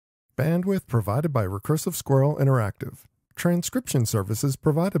Bandwidth provided by Recursive Squirrel Interactive. Transcription services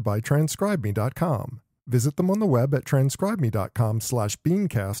provided by transcribeme.com. Visit them on the web at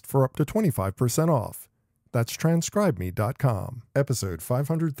transcribeme.com/BeanCast for up to 25% off. That's transcribeme.com. Episode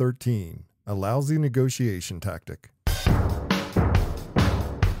 513, A Lousy Negotiation Tactic.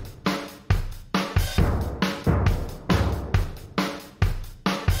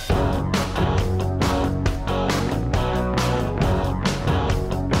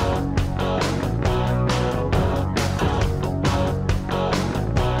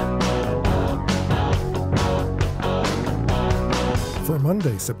 For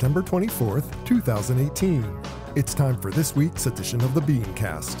Monday, September 24th, 2018. It's time for this week's edition of the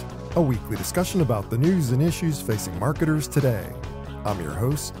BeanCast, a weekly discussion about the news and issues facing marketers today. I'm your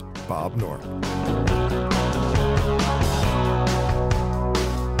host, Bob North.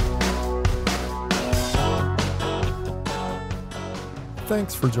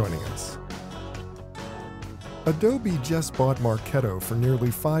 Thanks for joining us. Adobe just bought Marketo for nearly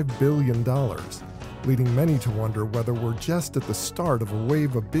 $5 billion. Leading many to wonder whether we're just at the start of a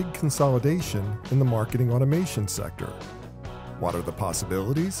wave of big consolidation in the marketing automation sector. What are the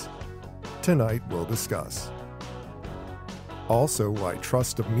possibilities? Tonight we'll discuss. Also, why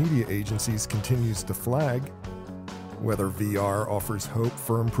trust of media agencies continues to flag, whether VR offers hope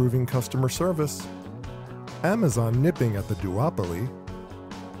for improving customer service, Amazon nipping at the duopoly,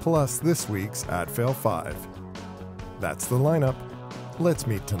 plus this week's Ad Fail 5. That's the lineup. Let's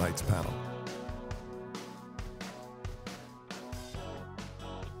meet tonight's panel.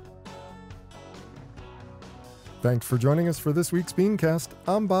 Thanks for joining us for this week's BeanCast.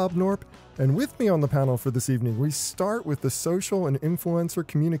 I'm Bob Norp, and with me on the panel for this evening, we start with the social and influencer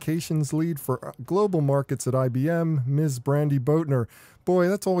communications lead for global markets at IBM, Ms. Brandy Boatner. Boy,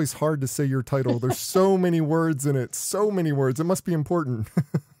 that's always hard to say your title. There's so many words in it, so many words. It must be important.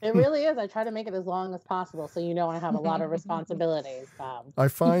 It really is. I try to make it as long as possible so you know I have a lot of responsibilities, Bob. I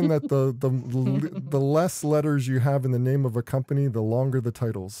find that the less letters you have in the name of a company, the longer the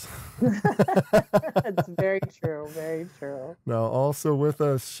titles. It's very true, very true. Now, also with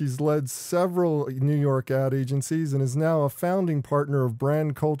us, she's led several New York ad agencies and is now a founding partner of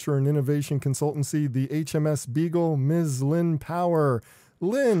brand culture and innovation consultancy, the HMS Beagle, Ms. Lynn Power.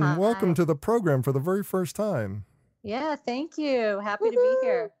 Lynn, Hi. Welcome to the program for the very first time. Yeah, thank you. Happy to be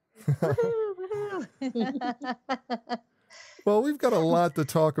here. Well, we've got a lot to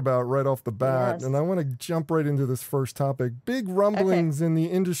talk about right off the bat, Yes. and I want to jump right into this first topic. Big rumblings in the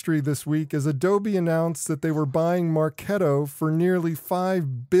industry this week as Adobe announced that they were buying Marketo for nearly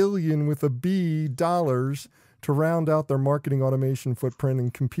 $5 billion with a B dollars to round out their marketing automation footprint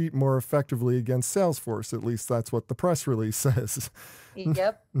and compete more effectively against Salesforce. At least that's what the press release says.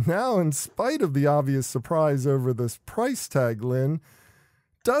 Yep. Now, in spite of the obvious surprise over this price tag, Lynn,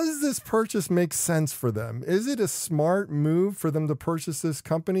 does this purchase make sense for them? Is it a smart move for them to purchase this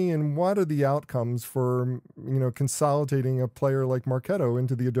company? And what are the outcomes for, consolidating a player like Marketo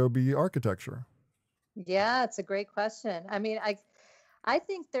into the Adobe architecture? Yeah, it's a great question. I mean, I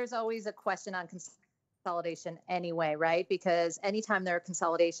think there's always a question on consolidation anyway, right? Because anytime there are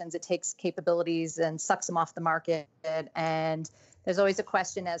consolidations, it takes capabilities and sucks them off the market. And there's always a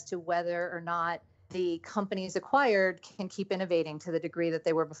question as to whether or not the companies acquired can keep innovating to the degree that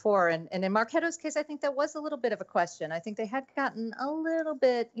they were before. And in Marketo's case, I think that was a little bit of a question. I think they had gotten a little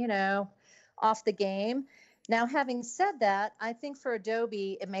bit, off the game. Now, having said that, I think for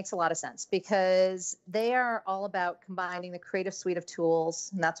Adobe, it makes a lot of sense because they are all about combining the creative suite of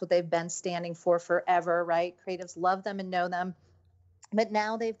tools. And that's what they've been standing for forever, right? Creatives love them and know them. But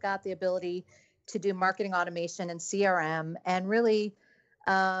now they've got the ability to do marketing automation and CRM and really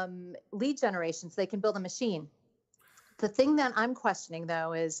lead generations. They can build a machine. The thing that I'm questioning,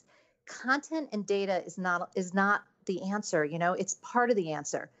 though, is content and data is not the answer. It's part of the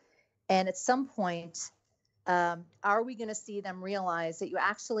answer. And at some point, are we going to see them realize that you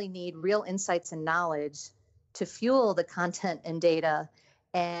actually need real insights and knowledge to fuel the content and data?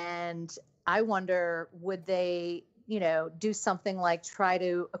 And I wonder, would they, do something like try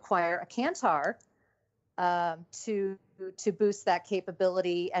to acquire a Kantar to boost that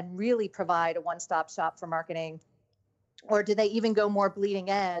capability and really provide a one-stop shop for marketing? Or do they even go more bleeding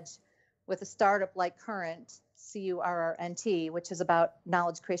edge with a startup like Current, CURRNT, which is about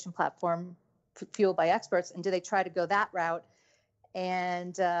knowledge creation platform fueled by experts? And do they try to go that route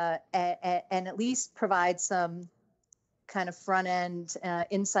and at least provide some kind of front-end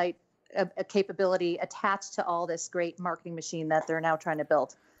insight capability attached to all this great marketing machine that they're now trying to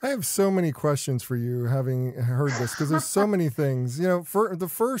build? I have so many questions for you, having heard this, because there's so many things. For the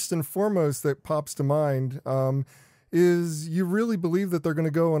first and foremost that pops to mind is you really believe that they're going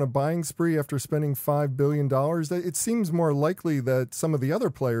to go on a buying spree after spending $5 billion? It seems more likely that some of the other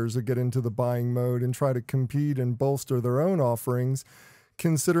players would get into the buying mode and try to compete and bolster their own offerings,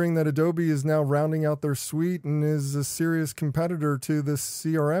 considering that Adobe is now rounding out their suite and is a serious competitor to the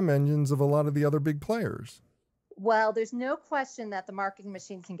CRM engines of a lot of the other big players. Well, there's no question that the marketing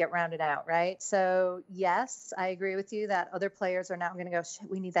machine can get rounded out, right? So yes, I agree with you that other players are now going to go, shit,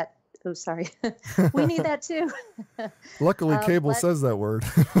 we need that. Oh, sorry. We need that too. Luckily, Cable says that word.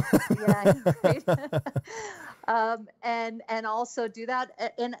 Yeah, right. And also do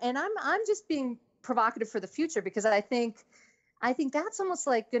that. And I'm just being provocative for the future, because I think that's almost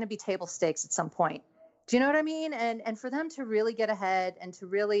like going to be table stakes at some point. Do you know what I mean? And for them to really get ahead and to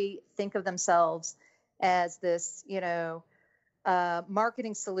really think of themselves as this,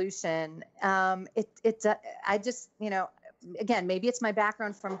 marketing solution, I just, again, maybe it's my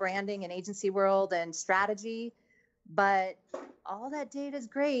background from branding and agency world and strategy, but all that data is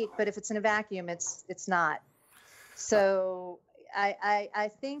great, but if it's in a vacuum, it's not. So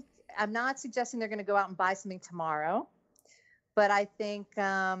I think, I'm not suggesting they're going to go out and buy something tomorrow, but I think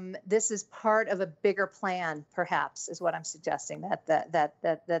this is part of a bigger plan, perhaps, is what I'm suggesting,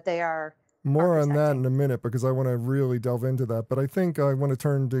 that they are. More on that in a minute, because I want to really delve into that. But I think I want to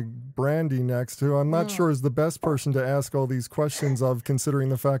turn to Brandy next, who I'm not sure is the best person to ask all these questions of, considering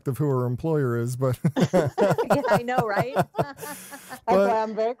the fact of who her employer is. But yeah, I know, right? That's why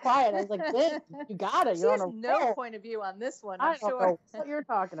I'm very quiet. I was like, you got it. You're on a no point of view on this one. I don't know what you're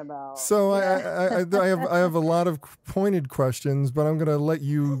talking about. So I have a lot of pointed questions, but I'm going to let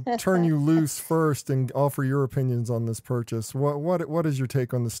you turn you loose first and offer your opinions on this purchase. What is your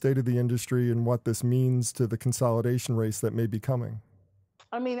take on the state of the industry and what this means to the consolidation race that may be coming?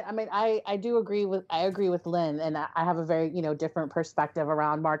 I agree with Lynn, and I have a very, different perspective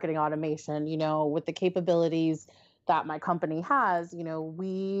around marketing automation. With the capabilities that my company has,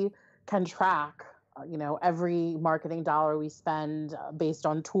 we can track, every marketing dollar we spend based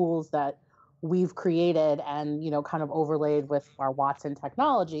on tools that we've created and, kind of overlaid with our Watson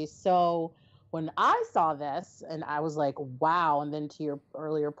technology. So when I saw this and I was like, wow. And then to your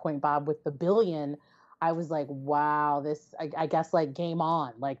earlier point, Bob, with the billion, I was like, wow, this, I guess, like, game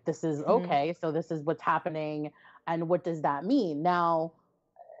on. Like, this is okay. So this is what's happening. And what does that mean? Now,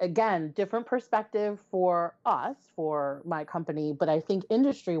 again, different perspective for us, for my company. But I think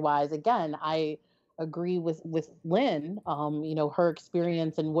industry wise, again, I agree with Lynn, her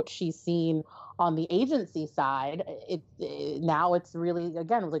experience and what she's seen on the agency side. Now it's really,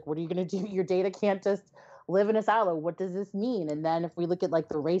 again, like, what are you going to do? Your data can't just live in a silo. What does this mean? And then if we look at, like,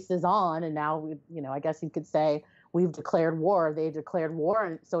 the race is on, and now I guess you could say we've declared war, they declared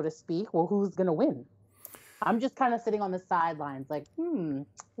war, so to speak. Well, who's going to win? I'm just kind of sitting on the sidelines like,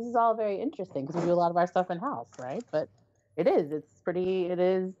 this is all very interesting, because we do a lot of our stuff in house, right? But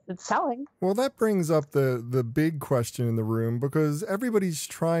it's telling. Well, that brings up the big question in the room, because everybody's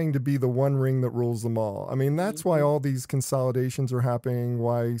trying to be the one ring that rules them all. I mean, that's why all these consolidations are happening,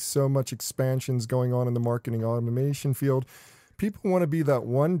 why so much expansion's going on in the marketing automation field. People want to be that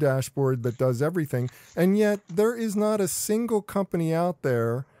one dashboard that does everything. And yet there is not a single company out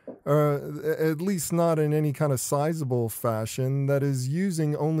there, at least not in any kind of sizable fashion, that is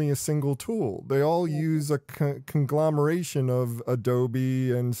using only a single tool. They all use a conglomeration of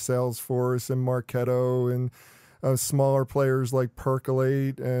Adobe and Salesforce and Marketo and smaller players like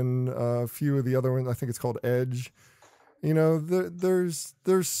Percolate and a few of the other ones. I think it's called Edge. There's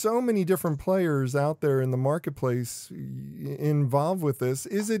so many different players out there in the marketplace involved with this.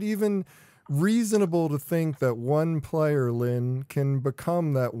 Is it even reasonable to think that one player, Lynn, can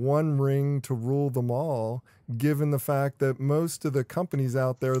become that one ring to rule them all, given the fact that most of the companies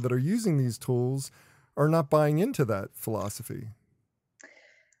out there that are using these tools are not buying into that philosophy?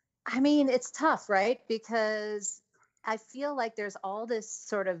 I mean, it's tough, right? Because I feel like there's all this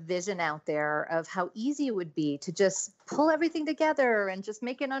sort of vision out there of how easy it would be to just pull everything together and just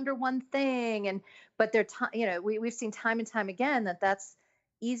make it under one thing. But we've seen time and time again that that's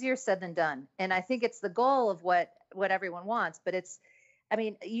easier said than done. And I think it's the goal of what everyone wants, but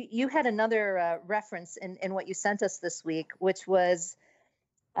you had another reference in what you sent us this week, which was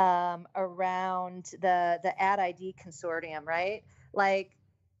around the Ad ID consortium, right? Like,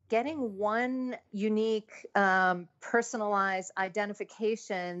 getting one unique, personalized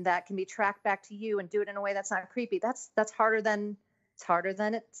identification that can be tracked back to you and do it in a way that's not creepy. That's harder than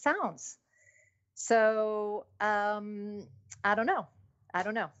it sounds. So I don't know.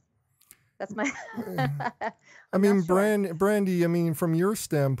 That's my. I mean, Brandy, I mean, from your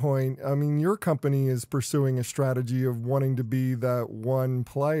standpoint, I mean, your company is pursuing a strategy of wanting to be that one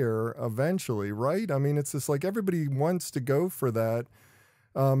player eventually, right? I mean, it's just like everybody wants to go for that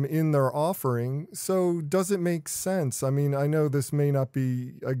in their offering. So does it make sense? I mean, I know this may not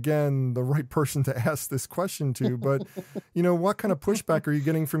be, again, the right person to ask this question to, but, what kind of pushback are you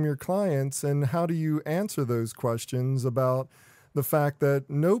getting from your clients, and how do you answer those questions about the fact that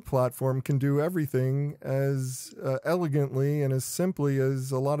no platform can do everything as elegantly and as simply as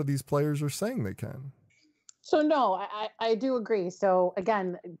a lot of these players are saying they can? So no, I do agree. So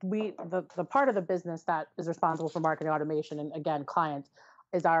again, the part of the business that is responsible for marketing automation and again clients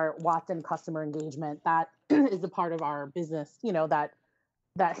is our Watson customer engagement. That is the part of our business,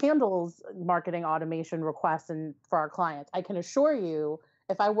 that handles marketing automation requests and for our clients. I can assure you,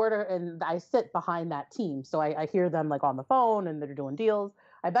 if I were to, and I sit behind that team, so I hear them like on the phone and they're doing deals.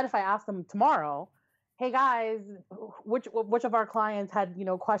 I bet if I ask them tomorrow, hey guys, which of our clients had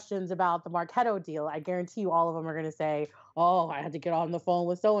questions about the Marketo deal, I guarantee you all of them are going to say, oh, I had to get on the phone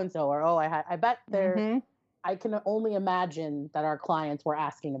with so and so, or oh, I bet they're. I can only imagine that our clients were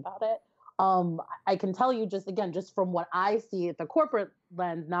asking about it. I can tell you just from what I see at the corporate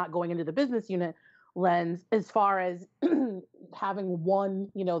lens, not going into the business unit lens, as far as having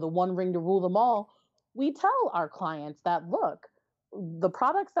one, the one ring to rule them all, we tell our clients that, look, the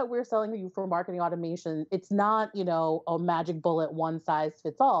products that we're selling you for marketing automation, it's not, a magic bullet, one size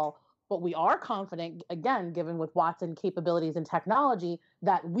fits all. But we are confident, again, given with Watson capabilities and technology,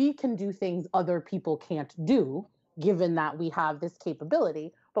 that we can do things other people can't do, given that we have this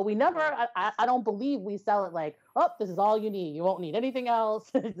capability. But we never, I don't believe we sell it like, oh, this is all you need. You won't need anything else.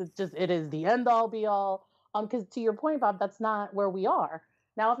 It is the end all be all. Because to your point, Bob, that's not where we are.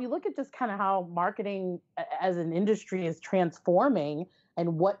 Now, if you look at just kind of how marketing as an industry is transforming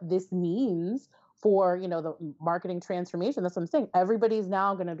and what this means for, the marketing transformation, that's what I'm saying. Everybody's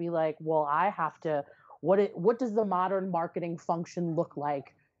now going to be like, well, I have to, what does the modern marketing function look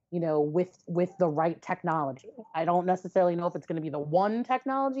like, with the right technology? I don't necessarily know if it's going to be the one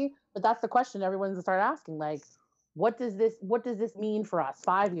technology, but that's the question everyone's going to start asking. Like, what does this mean for us?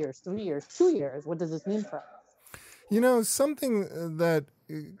 5 years, 3 years, 2 years? What does this mean for us? Something that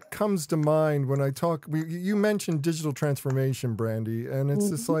comes to mind when I talk, you mentioned digital transformation, Brandy, and it's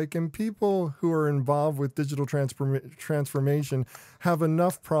just like, and people who are involved with digital transformation have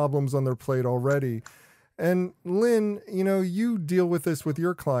enough problems on their plate already. And Lynn, you deal with this with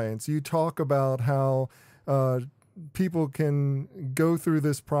your clients. You talk about how people can go through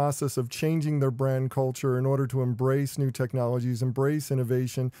this process of changing their brand culture in order to embrace new technologies, embrace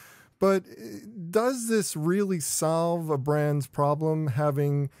innovation. But does this really solve a brand's problem,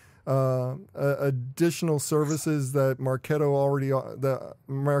 having additional services that Marketo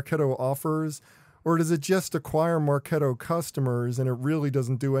offers? Or does it just acquire Marketo customers and it really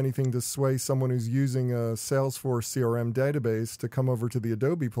doesn't do anything to sway someone who's using a Salesforce CRM database to come over to the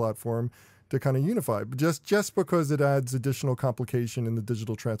Adobe platform to kind of unify, just because it adds additional complication in the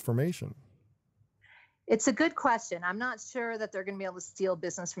digital transformation? It's a good question. I'm not sure that they're going to be able to steal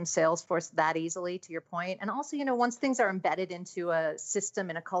business from Salesforce that easily, to your point. And also, once things are embedded into a system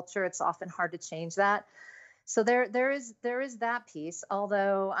and a culture, it's often hard to change that. So there is that piece,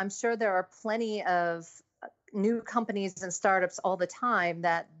 although I'm sure there are plenty of new companies and startups all the time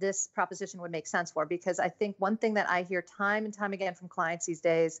that this proposition would make sense for, because I think one thing that I hear time and time again from clients these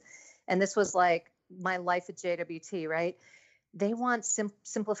days, and this was like my life at JWT, right? They want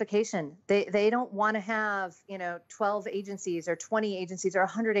simplification. They don't want to have 12 agencies or 20 agencies or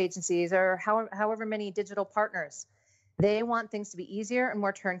 100 agencies or however many digital partners. They want things to be easier and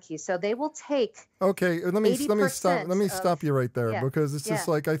more turnkey. So they will take. Okay, let me stop you right there, because it's just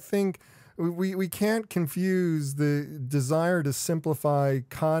like, I think we can't confuse the desire to simplify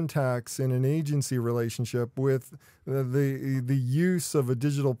contacts in an agency relationship with the use of a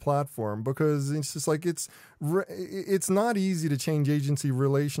digital platform, because it's just like it's not easy to change agency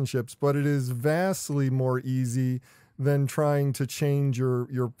relationships, but it is vastly more easy than trying to change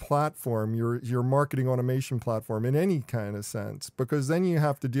your platform, your marketing automation platform in any kind of sense, because then you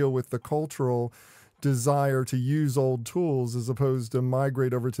have to deal with the cultural desire to use old tools as opposed to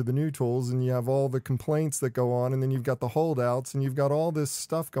migrate over to the new tools, and you have all the complaints that go on, and then you've got the holdouts, and you've got all this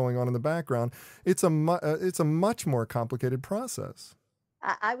stuff going on in the background. It's a much more complicated process.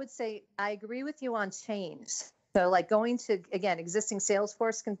 I would say I agree with you on change. So like going to, again, existing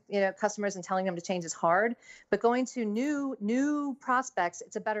Salesforce customers and telling them to change is hard, but going to new prospects,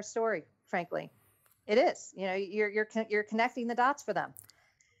 it's a better story, frankly. It is. You're connecting the dots for them.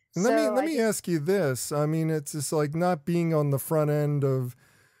 And let me ask you this. I mean, it's just like not being on the front end of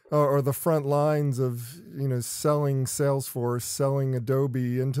or the front lines of, selling Salesforce, selling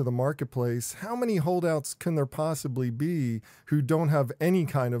Adobe into the marketplace, how many holdouts can there possibly be who don't have any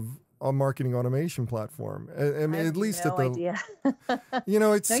kind of a marketing automation platform? I mean, at least no idea. it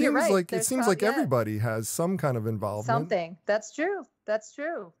No, seems you're right. like everybody has some kind of involvement. Something. That's true.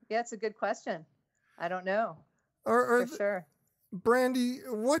 Yeah, it's a good question. I don't know. For sure. Brandy,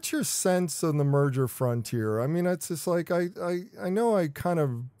 what's your sense on the merger frontier? I mean, it's just like, I know I kind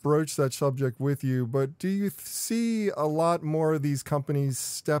of broached that subject with you, but do you see a lot more of these companies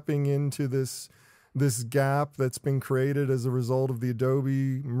stepping into this gap that's been created as a result of the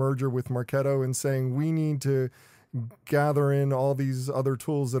Adobe merger with Marketo and saying we need to gather in all these other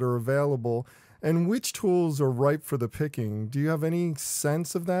tools that are available? And which tools are ripe for the picking? Do you have any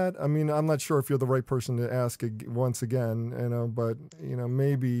sense of that? I mean, I'm not sure if you're the right person to ask once again, but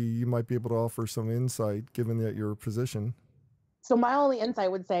maybe you might be able to offer some insight given that your position. So my only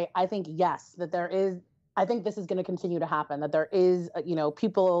insight would say, I think yes, I think this is going to continue to happen, that there is,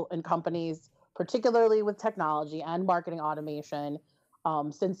 people and companies, particularly with technology and marketing automation,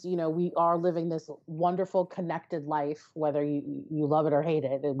 since, we are living this wonderful connected life, whether you love it or hate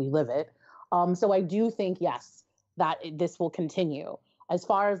it, and we live it. So I do think, yes, that this will continue. As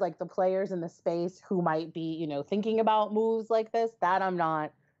far as like the players in the space who might be, thinking about moves like this, that I'm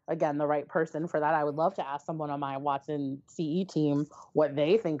not, again, the right person for that. I would love to ask someone on my Watson CE team what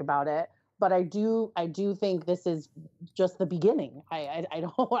they think about it. But I do think this is just the beginning. I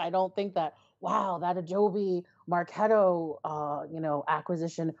don't think that, wow, that Adobe Marketo,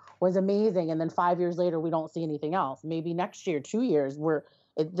 acquisition was amazing. And then 5 years later, we don't see anything else. Maybe next year, 2 years,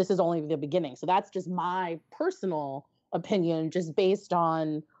 this is only the beginning. So that's just my personal opinion, just based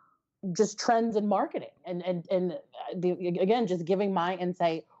on just trends in marketing again, just giving my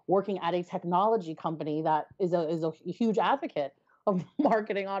insight, working at a technology company that is a huge advocate of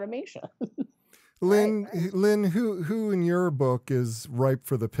marketing automation. Lynn, Right. Lynn, who in your book is ripe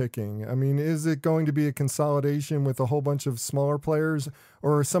for the picking? I mean, is it going to be a consolidation with a whole bunch of smaller players,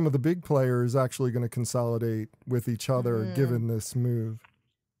 or are some of the big players actually going to consolidate with each other given this move?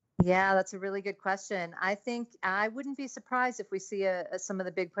 Yeah, that's a really good question. I think I wouldn't be surprised if we see some of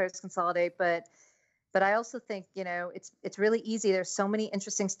the big players consolidate, but I also think, it's really easy. There's so many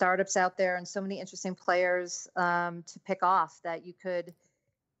interesting startups out there and so many interesting players to pick off that you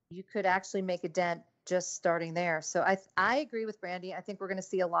could actually make a dent just starting there. So I agree with Brandy. I think we're going to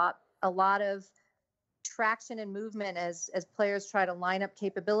see a lot of traction and movement as players try to line up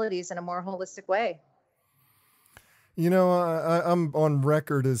capabilities in a more holistic way. I'm on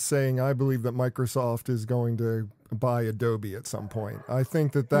record as saying I believe that Microsoft is going to buy Adobe at some point. I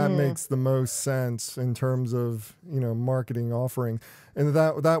think that makes the most sense in terms of, marketing offering. And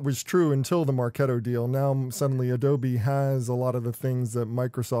that was true until the Marketo deal. Now suddenly Adobe has a lot of the things that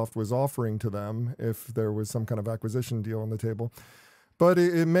Microsoft was offering to them if there was some kind of acquisition deal on the table. But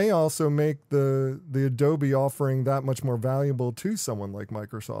it may also make the Adobe offering that much more valuable to someone like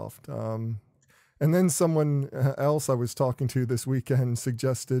Microsoft. And then someone else I was talking to this weekend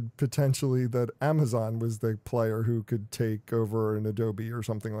suggested potentially that Amazon was the player who could take over an Adobe or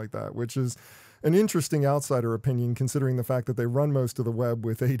something like that, which is an interesting outsider opinion considering the fact that they run most of the web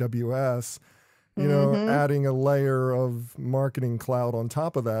with AWS. Adding a layer of marketing cloud on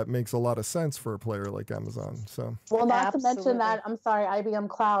top of that makes a lot of sense for a player like Amazon. So, well, not to mention that, I'm sorry, IBM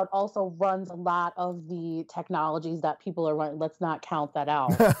Cloud also runs a lot of the technologies that people are running. Let's not count that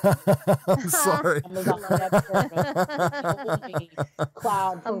out. I'm sorry. Amazon Web Service,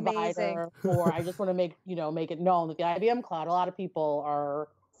 cloud provider for. I just want to make it known that the IBM Cloud, a lot of people are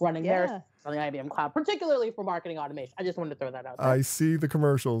running theirs on the IBM Cloud, particularly for marketing automation. I just wanted to throw that out there. I see the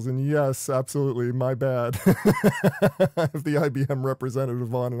commercials, and yes, absolutely, my bad. I have the IBM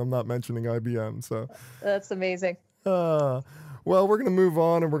representative on, and I'm not mentioning IBM. So that's amazing. Well, we're going to move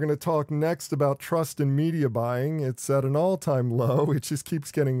on, and we're going to talk next about trust in media buying. It's at an all-time low. It just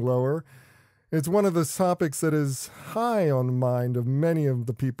keeps getting lower. It's one of the topics that is high on the mind of many of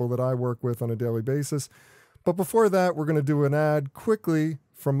the people that I work with on a daily basis. But before that, we're going to do an ad quickly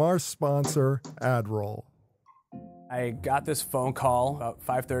from our sponsor, AdRoll. I got this phone call about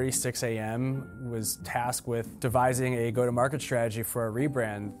 5:30, 6 a.m., was tasked with devising a go-to-market strategy for a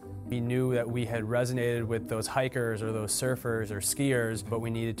rebrand. We knew that we had resonated with those hikers or those surfers or skiers, but we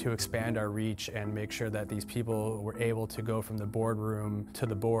needed to expand our reach and make sure that these people were able to go from the boardroom to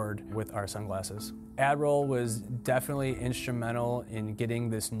the board with our sunglasses. AdRoll was definitely instrumental in getting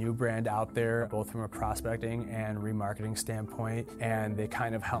this new brand out there, both from a prospecting and remarketing standpoint, and they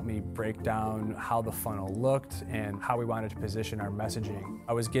kind of helped me break down how the funnel looked and how we wanted to position our messaging.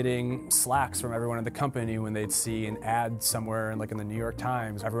 I was getting slacks from everyone at the company when they'd see an ad somewhere like in the New York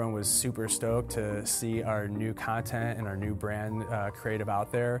Times. Everyone was super stoked to see our new content and our new brand creative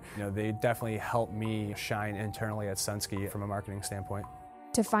out there. They definitely helped me shine internally at Sunski from a marketing standpoint.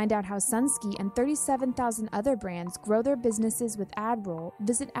 To find out how Sunski and 37,000 other brands grow their businesses with AdRoll,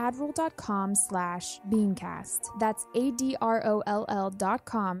 visit adroll.com/BeanCast. That's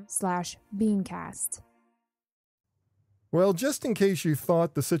ADROLL.com/BeanCast. Well, just in case you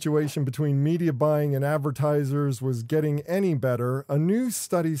thought the situation between media buying and advertisers was getting any better, a new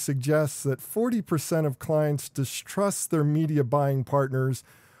study suggests that 40% of clients distrust their media buying partners,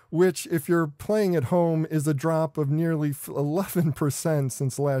 which, if you're playing at home, is a drop of nearly 11%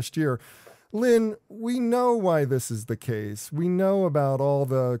 since last year. Lynn, we know why this is the case. We know about all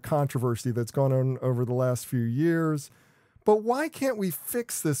the controversy that's gone on over the last few years. But why can't we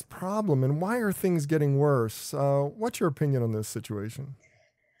fix this problem, and why are things getting worse? What's your opinion on this situation?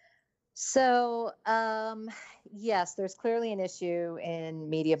 So, yes, there's clearly an issue in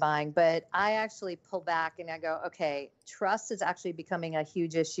media buying, but I actually pull back and I go, okay, trust is actually becoming a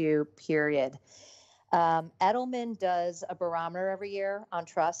huge issue, period. Edelman does a barometer every year on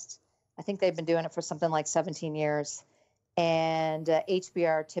trust. I think they've been doing it for something like 17 years. And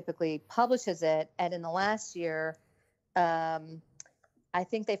HBR typically publishes it. And in the last year, I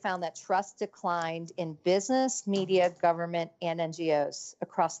think they found that trust declined in business, media, government, and NGOs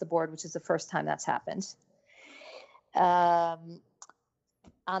across the board, which is the first time that's happened. On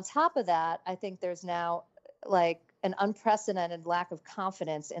top of that, I think there's now like an unprecedented lack of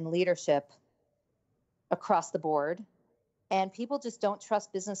confidence in leadership across the board. And people just don't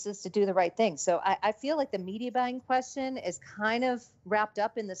trust businesses to do the right thing. So I feel like the media buying question is kind of wrapped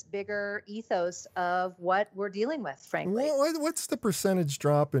up in this bigger ethos of what we're dealing with, frankly. What's the percentage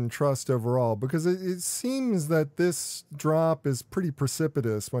drop in trust overall? Because it seems that this drop is pretty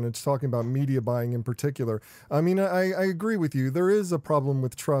precipitous when it's talking about media buying in particular. I mean, I agree with you. There is a problem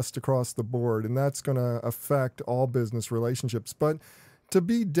with trust across the board, and that's going to affect all business relationships. But to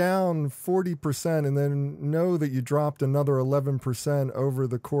be down 40% and then know that you dropped another 11% over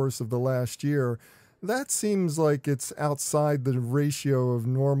the course of the last year, that seems like it's outside the ratio of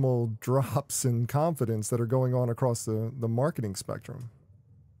normal drops in confidence that are going on across the marketing spectrum.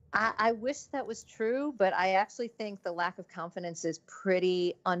 I wish that was true, but I actually think the lack of confidence is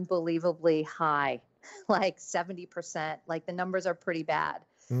pretty unbelievably high, like 70%. Like the numbers are pretty bad.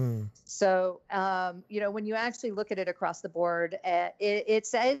 So, when you actually look at it across the board,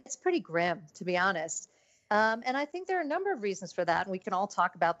 it's pretty grim, to be honest. And I think there are a number of reasons for that. And we can all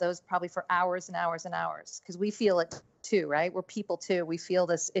talk about those probably for hours and hours and hours, because we feel it too, right? We're people too. We feel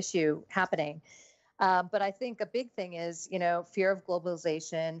this issue happening. But I think a big thing is, fear of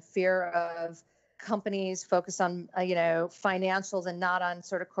globalization, fear of companies focused on, financials and not on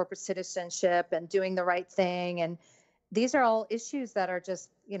sort of corporate citizenship and doing the right thing. And these are all issues that are just,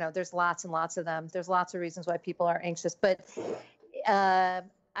 there's lots and lots of them. There's lots of reasons why people are anxious. But I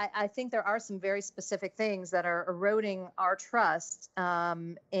think there are some very specific things that are eroding our trust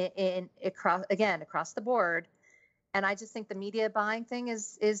across the board. And I just think the media buying thing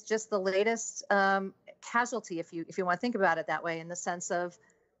is just the latest casualty, if you want to think about it that way, in the sense of,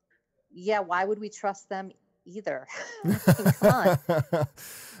 why would we trust them either? Come on.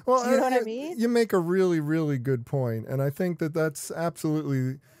 Well, do you know what I mean? You make a really, really good point. And I think that that's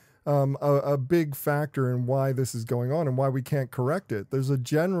absolutely a big factor in why this is going on and why we can't correct it. There's a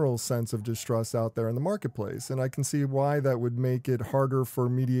general sense of distrust out there in the marketplace, and I can see why that would make it harder for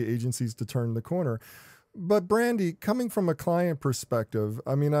media agencies to turn the corner. But Brandy, coming from a client perspective,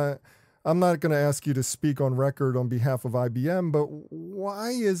 I mean, I'm not going to ask you to speak on record on behalf of IBM, but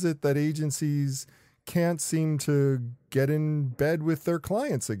why is it that agencies can't seem to get in bed with their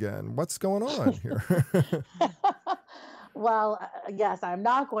clients again? What's going on here? Well, yes, I'm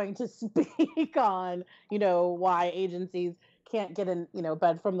not going to speak on, why agencies can't get in,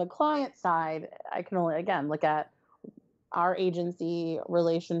 bed from the client side. I can only, again, look at our agency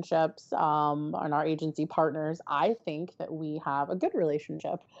relationships and our agency partners. I think that we have a good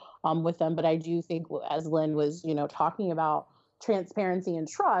relationship with them, but I do think, as Lynn was, talking about transparency and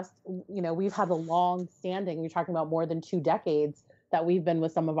trust, we've had a long standing, we're talking about more than 2 decades, that we've been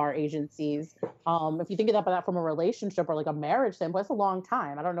with some of our agencies. If you think about that from a relationship or like a marriage standpoint, it's a long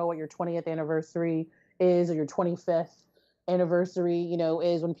time. I don't know what your 20th anniversary is or your 25th anniversary,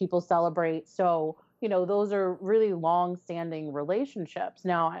 is when people celebrate. So, those are really long-standing relationships.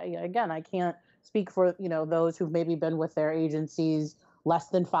 Now, again, I can't speak for, those who've maybe been with their agencies less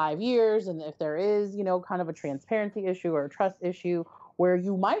than 5 years. And if there is, kind of a transparency issue or a trust issue where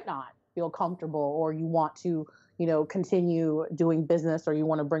you might not feel comfortable or you want to, continue doing business or you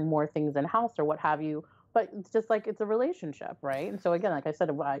want to bring more things in house or what have you. But it's just like it's a relationship, right? And so again, like I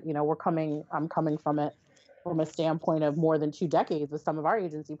said, I'm coming from it from a standpoint of more than 2 decades with some of our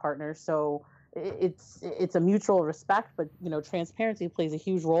agency partners. So it's a mutual respect, but transparency plays a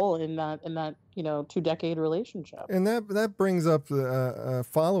huge role in that 2-decade relationship. And that brings up a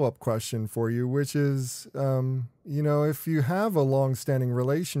follow-up question for you, which is, if you have a long-standing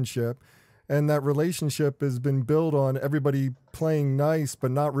relationship and that relationship has been built on everybody playing nice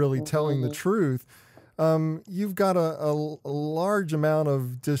but not really telling the truth, you've got a large amount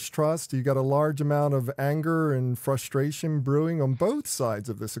of distrust. You've got a large amount of anger and frustration brewing on both sides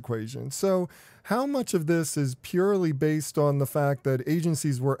of this equation. So how much of this is purely based on the fact that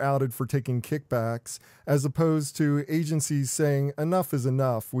agencies were outed for taking kickbacks as opposed to agencies saying enough is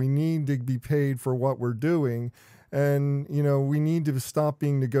enough? We need to be paid for what we're doing. And, we need to stop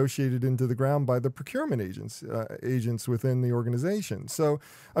being negotiated into the ground by the procurement agents within the organization. So,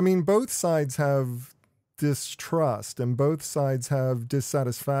 both sides have distrust and both sides have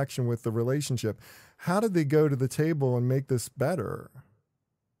dissatisfaction with the relationship. How did they go to the table and make this better?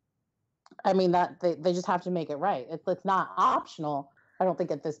 That they just have to make it right. It's not optional. I don't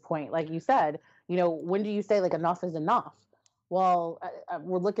think at this point, like you said, when do you say like enough is enough? Well,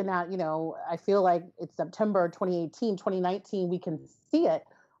 we're looking at, I feel like it's September 2018, 2019, we can see it.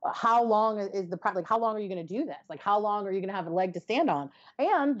 How long is how long are you going to do this? Like, how long are you going to have a leg to stand on?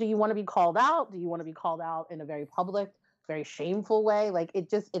 And do you want to be called out? Do you want to be called out in a very public, very shameful way? Like,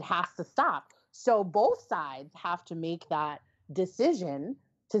 it has to stop. So both sides have to make that decision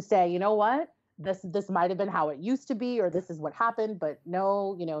to say, you know what, this might have been how it used to be, or this is what happened, but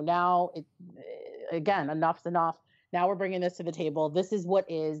no, now again, enough's enough. Now we're bringing this to the table. This is what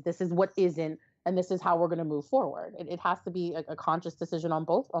is, this is what isn't, and this is how we're going to move forward. It has to be a conscious decision on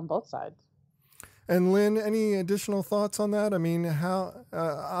both sides. And Lynn, any additional thoughts on that? How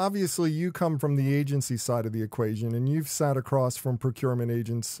obviously you come from the agency side of the equation, and you've sat across from procurement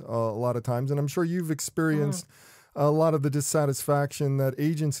agents a lot of times, and I'm sure you've experienced a lot of the dissatisfaction that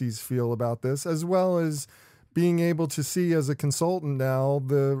agencies feel about this, as well as being able to see as a consultant now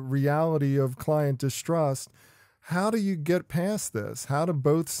the reality of client distrust. How do you get past this? How do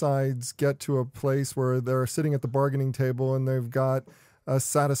both sides get to a place where they're sitting at the bargaining table and they've got a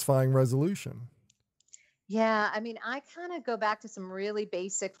satisfying resolution? Yeah, I kind of go back to some really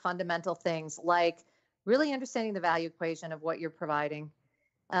basic fundamental things, like really understanding the value equation of what you're providing.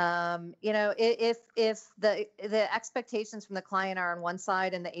 If the expectations from the client are on one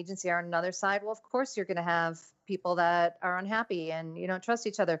side and the agency are on another side, well, of course you're going to have people that are unhappy and you don't trust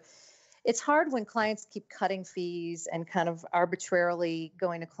each other. It's hard when clients keep cutting fees and kind of arbitrarily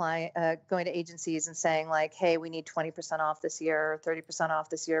going to agencies and saying like, hey, we need 20% off this year or 30%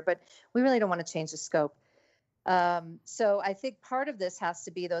 off this year, but we really don't want to change the scope. So I think part of this has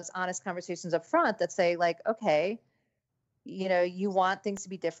to be those honest conversations up front that say like, okay, you want things to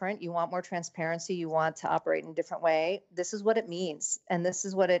be different. You want more transparency. You want to operate in a different way. This is what it means. And this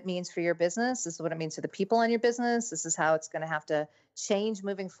is what it means for your business. This is what it means to the people in your business. This is how it's going to have to change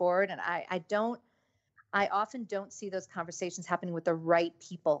moving forward. And I often don't see those conversations happening with the right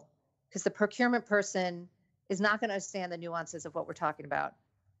people, because the procurement person is not going to understand the nuances of what we're talking about.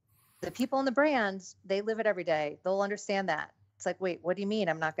 The people in the brands, they live it every day. They'll understand that. It's like, wait, what do you mean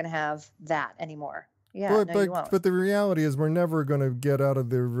I'm not going to have that anymore? Yeah, you won't. But the reality is we're never going to get out of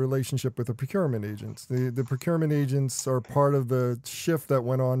the relationship with the procurement agents. The procurement agents are part of the shift that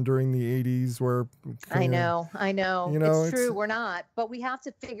went on during the 80s where... I know. It's true, we're not. But we have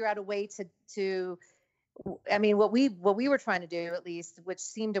to figure out a way to what we were trying to do, at least, which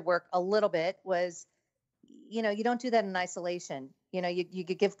seemed to work a little bit, was, you don't do that in isolation. You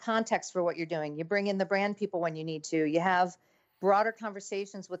give context for what you're doing. You bring in the brand people when you need to. You have broader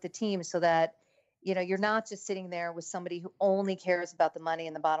conversations with the team so that you're not just sitting there with somebody who only cares about the money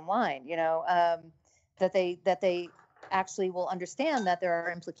and the bottom line, that they actually will understand that there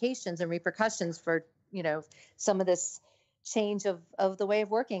are implications and repercussions for, some of this change of the way of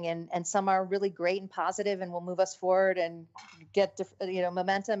working. And some are really great and positive and will move us forward and get,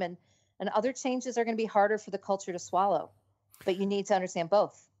 momentum. And other changes are going to be harder for the culture to swallow. But you need to understand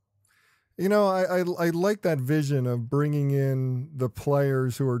both. You know, I like that vision of bringing in the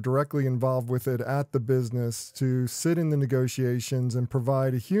players who are directly involved with it at the business to sit in the negotiations and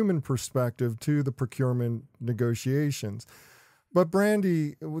provide a human perspective to the procurement negotiations. But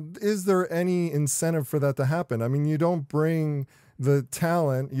Brandy, is there any incentive for that to happen? I mean, you don't bring the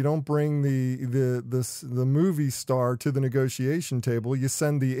talent, you don't bring the movie star to the negotiation table. You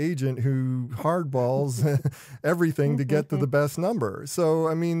send the agent who hardballs everything to get to the best number. So,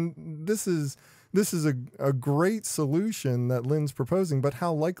 I mean, this is a great solution that Lynn's proposing, but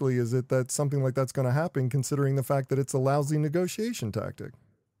how likely is it that something like that's going to happen, considering the fact that it's a lousy negotiation tactic?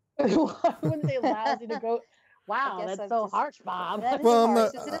 I wouldn't say lousy to go. Wow, that's so harsh, Bob.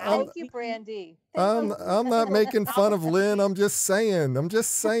 Well, thank you, Brandy. I'm not making fun of Lynn. I'm just saying. But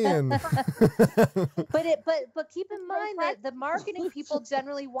keep in mind that the marketing people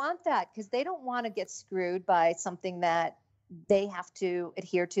generally want that because they don't want to get screwed by something that they have to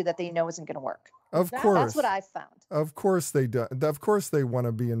adhere to that they know isn't going to work. Of course. That's what I've found. Of course they do. Of course they want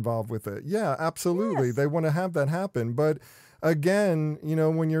to be involved with it. Yeah, absolutely. Yes. They want to have that happen. But again, you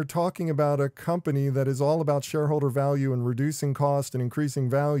know, when you're talking about a company that is all about shareholder value and reducing cost and increasing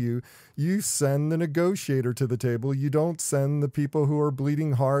value, you send the negotiator to the table. You don't send the people who are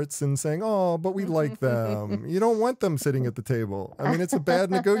bleeding hearts and saying, oh, but we like them. You don't want them sitting at the table. I mean, it's a bad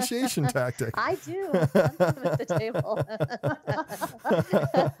negotiation tactic. I do want them at the table.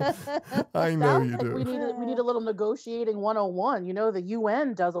 I know you do. We need a little negotiating 101. You know, the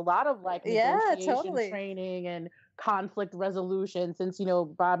UN does a lot of like negotiation training and conflict resolution, since, you know,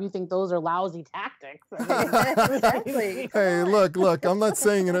 Bob, you think those are lousy tactics. Exactly. Hey, look, I'm not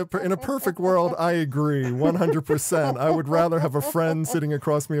saying in a perfect world, I agree 100%. I would rather have a friend sitting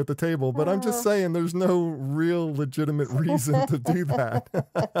across me at the table, but I'm just saying there's no real legitimate reason to do that.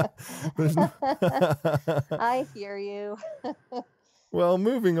 I hear you. Well,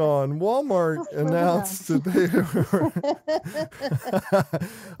 moving on, Walmart announced that they were...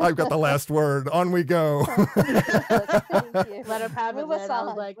 I've got the last word. On we go. Let him have it. I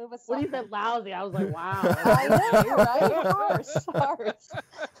was like, when he said lousy, I was like, wow. I know, right?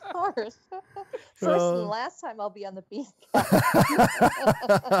 Harsh. First and last time I'll be on the BeanCast.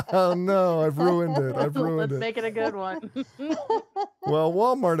 Oh, no, I've ruined it. Let's make it a good one. Well,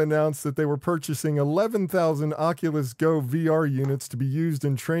 Walmart announced that they were purchasing 11,000 Oculus Go VR units to be used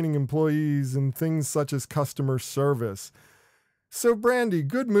in training employees in things such as customer service. So, Brandy,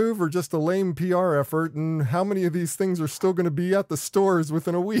 good move or just a lame PR effort? And how many of these things are still going to be at the stores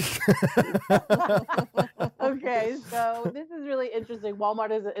within a week? Okay, so this is really interesting.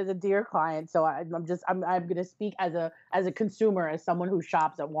 Walmart is a dear client, so I'm going to speak as a consumer, as someone who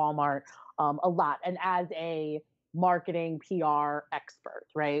shops at Walmart a lot, and as a marketing PR expert,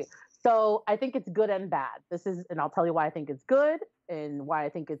 right? So I think it's good and bad. And I'll tell you why I think it's good and why I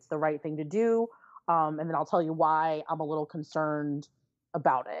think it's the right thing to do. And then I'll tell you why I'm a little concerned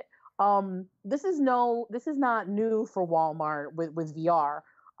about it. This is not new for Walmart with VR.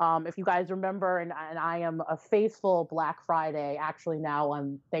 If you guys remember, and I am a faithful Black Friday, actually now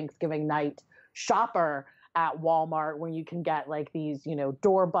on Thanksgiving night, shopper at Walmart, where you can get like these, you know,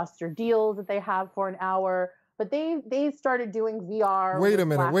 doorbuster deals that they have for an hour. But they started doing VR. Wait a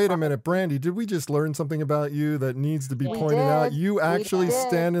minute, Brandy, did we just learn something about you that needs to be pointed out? You actually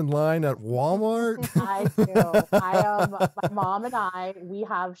stand in line at Walmart? I do. My mom and we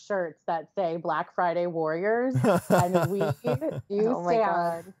have shirts that say Black Friday Warriors, and we do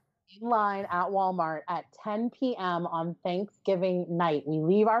stand in line at Walmart at 10 p.m. on Thanksgiving night. We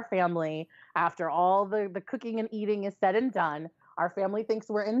leave our family after all the cooking and eating is said and done. Our family thinks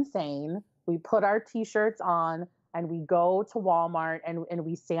we're insane. We put our T-shirts on and we go to Walmart and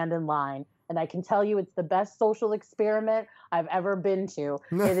we stand in line. And I can tell you it's the best social experiment I've ever been to.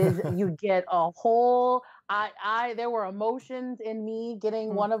 It is, you get a whole, there were emotions in me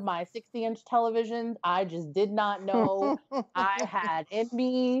getting one of my 60-inch televisions I just did not know I had in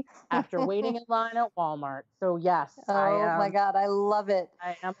me after waiting in line at Walmart. So yes. Oh my God, I love it.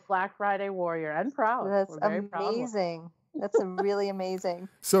 I am a Black Friday warrior and proud. That's amazing. That's really amazing.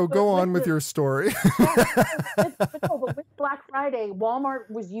 So go on with your story. But with Black Friday,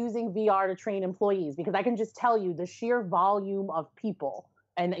 Walmart was using VR to train employees, because I can just tell you the sheer volume of people,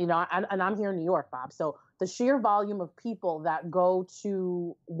 and you know, and I'm here in New York, Bob. So the sheer volume of people that go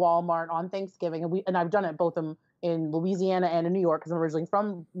to Walmart on Thanksgiving, and I've done it both in Louisiana and in New York because I'm originally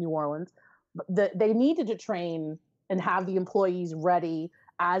from New Orleans. They needed to train and have the employees ready,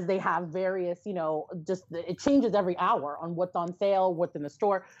 as they have various, you know, just it changes every hour on what's on sale, what's in the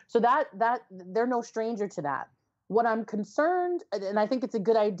store. So that they're no stranger to that. What I'm concerned, and I think it's a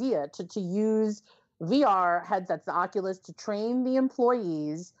good idea to use VR headsets, the Oculus, to train the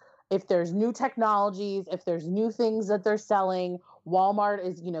employees if there's new technologies, if there's new things that they're selling, Walmart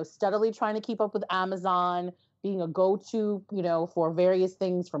is, steadily trying to keep up with Amazon, being a go-to, for various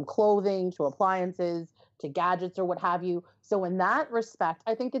things from clothing to appliances to gadgets or what have you. So in that respect,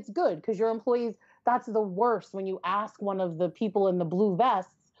 I think it's good because your employees, that's the worst when you ask one of the people in the blue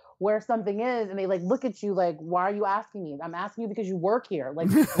vests where something is and they like look at you like, why are you asking me? I'm asking you because you work here. Like,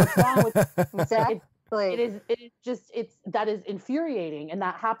 what's wrong with Exactly. That is infuriating, and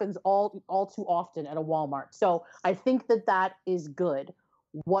that happens all too often at a Walmart. So I think that is good.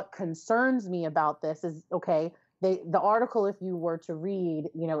 What concerns me about this is, okay, the article, if you were to read,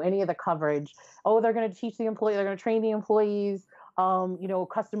 any of the coverage, they're going to teach the employee, they're going to train the employees,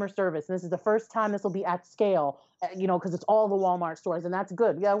 customer service. And this is the first time this will be at scale, because it's all the Walmart stores, and that's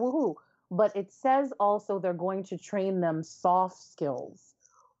good. Yeah, woohoo. But it says also they're going to train them soft skills,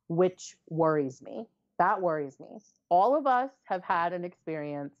 which worries me. That worries me. All of us have had a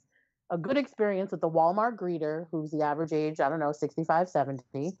good experience with the Walmart greeter, who's the average age, 65,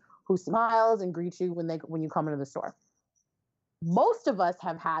 70, who smiles and greets you when you come into the store. Most of us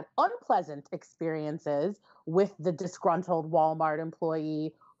have had unpleasant experiences with the disgruntled Walmart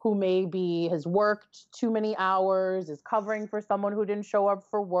employee who maybe has worked too many hours, is covering for someone who didn't show up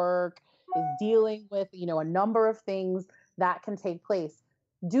for work, is dealing with, a number of things that can take place.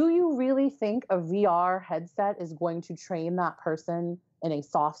 Do you really think a VR headset is going to train that person in a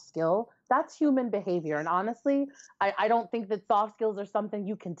soft skill? That's human behavior. And honestly, I don't think that soft skills are something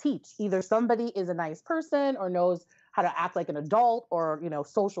you can teach. Either somebody is a nice person or knows how to act like an adult or,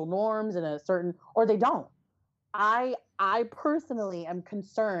 social norms or they don't. I personally am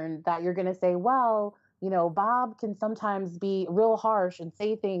concerned that you're going to say, well, Bob can sometimes be real harsh and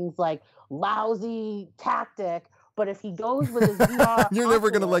say things like lousy tactic. But if he goes with his VR You're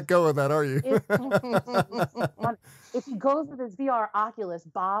never going to let go of that, are you? If he goes with his VR Oculus,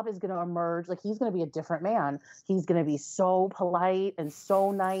 Bob is going to emerge. Like, he's going to be a different man. He's going to be so polite and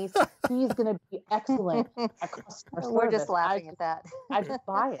so nice. He's going to be excellent at customer service. We're just laughing at that. I just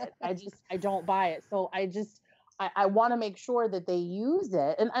buy it. I don't buy it. So I want to make sure that they use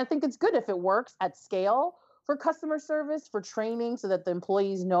it. And I think it's good if it works at scale for customer service, for training, so that the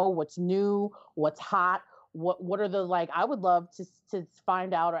employees know what's new, what's hot. What are the, I would love to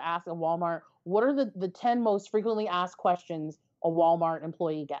find out or ask a Walmart, what are the 10 most frequently asked questions a Walmart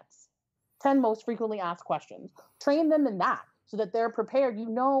employee gets? 10 most frequently asked questions. Train them in that so that they're prepared.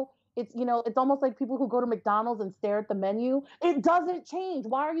 It's almost like people who go to McDonald's and stare at the menu. It doesn't change.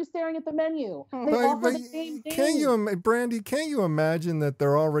 Why are you staring at the menu? They offer the same thing. Brandy, can't you imagine that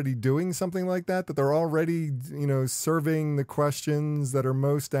they're already doing something like that? That they're already, serving the questions that are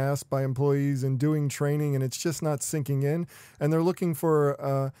most asked by employees and doing training, and it's just not sinking in. And they're looking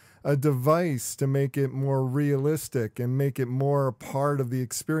for a device to make it more realistic and make it more a part of the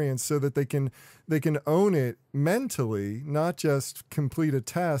experience, so that they can own it mentally, not just complete a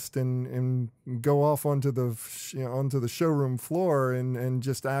test and go off onto the showroom floor and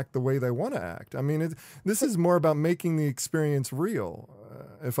just act the way they want to act. I mean, this is more about making the experience real,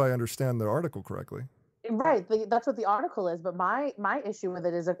 if I understand the article correctly. Right, that's what the article is. But my issue with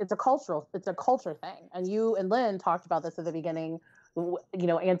it is it's a culture thing. And you and Lynn talked about this at the beginning,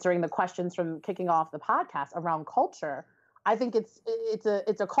 answering the questions from kicking off the podcast around culture. I think it's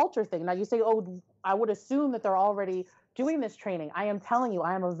a culture thing. Now you say, I would assume that they're already doing this training. I am telling you,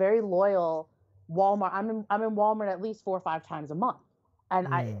 I am a very loyal Walmart. I'm in Walmart at least 4 or 5 times a month, and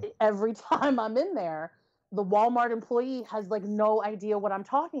every time I'm in there, the Walmart employee has no idea what I'm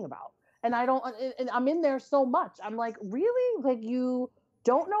talking about, and and I'm in there so much. I'm like, really? Like, you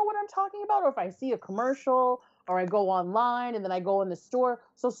don't know what I'm talking about? Or if I see a commercial, or I go online and then I go in the store,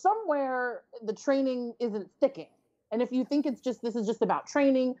 so somewhere the training isn't sticking. And if you think this is just about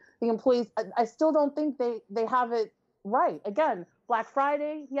training the employees, I still don't think they have it right. Again, Black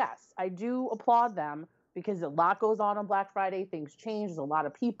Friday, yes, I do applaud them because a lot goes on Black Friday. Things change. There's a lot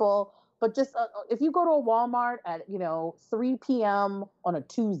of people. But just if you go to a Walmart at 3 p.m. on a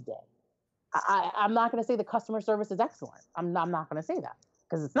Tuesday, I'm not going to say the customer service is excellent. I'm not going to say that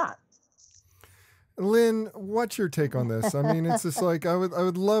because it's not. Lynn, what's your take on this? I mean, it's just I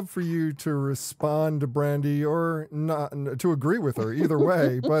would love for you to respond to Brandy or not, to agree with her, either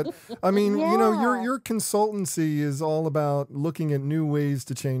way. But I mean, your consultancy is all about looking at new ways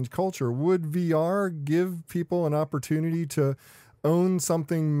to change culture. Would VR give people an opportunity to own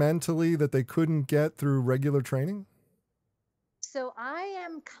something mentally that they couldn't get through regular training? So I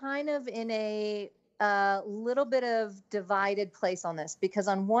am kind of in a little bit of divided place on this, because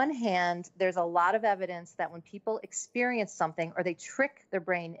on one hand, there's a lot of evidence that when people experience something or they trick their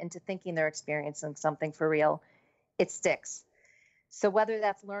brain into thinking they're experiencing something for real, it sticks. So whether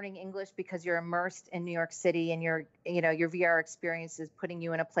that's learning English because you're immersed in New York City and your VR experience is putting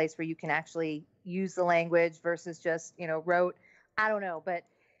you in a place where you can actually use the language versus just, rote, I don't know. But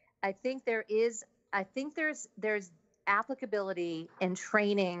I think there's applicability in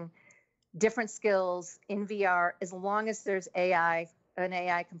training different skills in VR as long as there's an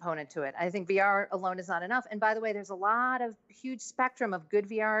AI component to it. I think VR alone is not enough. And by the way, there's a lot of huge spectrum of good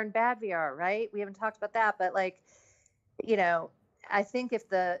VR and bad VR, right? We haven't talked about that, but I think if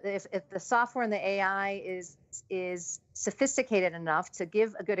the software and the AI is sophisticated enough to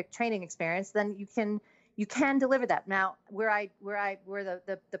give a good training experience, then you can deliver that. Now, where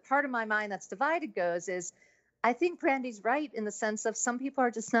the part of my mind that's divided goes is, I think Brandy's right in the sense of some people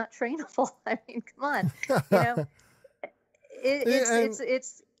are just not trainable. I mean, come on,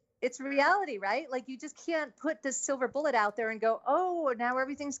 it's reality, right? Like, you just can't put this silver bullet out there and go, oh, now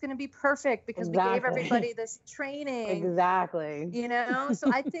everything's going to be perfect because we gave everybody this training. Exactly.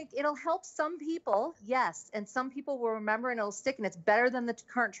 So I think it'll help some people, yes, and some people will remember and it'll stick, and it's better than the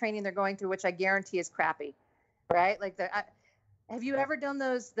current training they're going through, which I guarantee is crappy, right? Like, have you ever done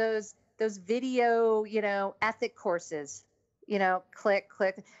those video, ethic courses? Click.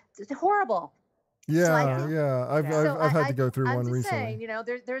 It's horrible. Yeah. I've had to go through one recently.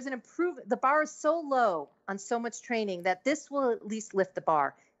 Saying, there's an improvement. The bar is so low on so much training that this will at least lift the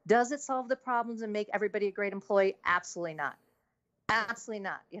bar. Does it solve the problems and make everybody a great employee? Absolutely not. Absolutely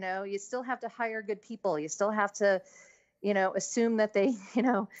not. You still have to hire good people. You still have to, assume that they,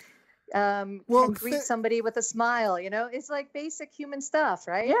 can greet somebody with a smile. It's like basic human stuff,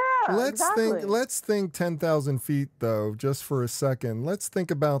 right? Yeah, Let's think 10,000 feet though, just for a second. Let's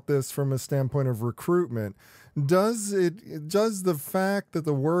think about this from a standpoint of recruitment. Does the fact that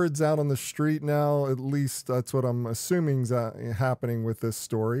the word's out on the street now, at least that's what I'm assuming is happening with this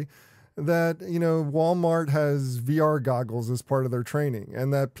story, that, Walmart has VR goggles as part of their training,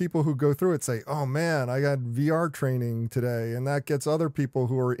 and that people who go through it say, oh man, I got VR training today. And that gets other people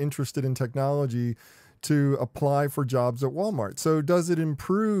who are interested in technology to apply for jobs at Walmart. So does it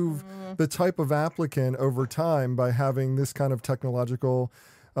improve the type of applicant over time by having this kind of technological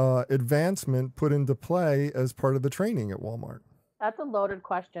advancement put into play as part of the training at Walmart? That's a loaded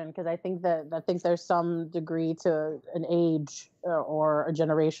question, because I think there's some degree to an age or a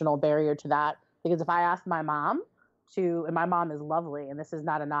generational barrier to that. Because if I asked my mom and my mom is lovely, and this is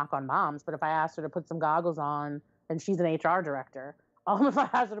not a knock on moms, but if I asked her to put some goggles on, and she's an HR director, if I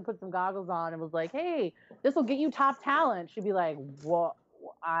asked her to put some goggles on and was like, hey, this will get you top talent, she'd be like, well,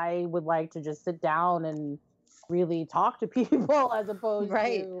 I would like to just sit down and really talk to people, as opposed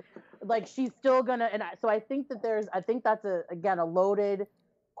to, like, she's still gonna. And so I think that's a loaded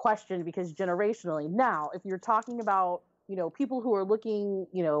question, because generationally now, if you're talking about, people who are looking,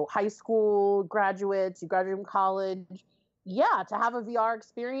 high school graduates, you graduate from college, to have a VR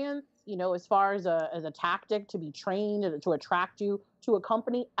experience, as far as a tactic to be trained and to attract you to a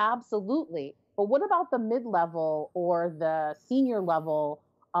company, absolutely. But what about the mid-level or the senior level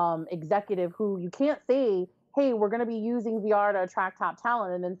executive who you can't say, hey, we're going to be using VR to attract top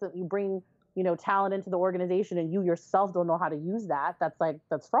talent, and then so you bring, talent into the organization and you yourself don't know how to use that?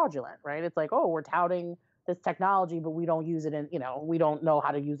 That's fraudulent, right? It's like, oh, we're touting this technology, but we don't use it we don't know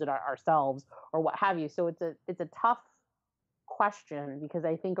how to use it ourselves, or what have you. So it's a tough question, because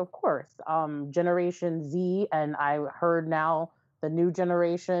I think, of course, Generation Z, and I heard now the new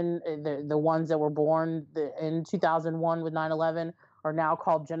generation, the ones that were born in 2001 with 9/11, are now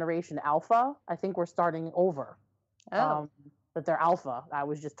called Generation Alpha. I think we're starting over. But they're Alpha. I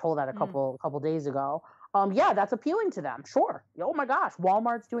was just told that a couple days ago. That's appealing to them. Sure. Oh my gosh,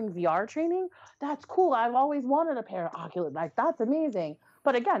 Walmart's doing VR training? That's cool. I've always wanted a pair of Oculus. Like, that's amazing.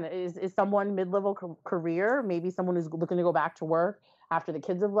 But again, is someone mid-level career, maybe someone who's looking to go back to work after the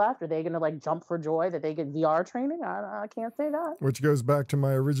kids have left, are they going to jump for joy that they get VR training? I can't say that. Which goes back to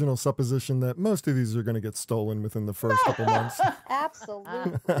my original supposition that most of these are going to get stolen within the first couple months.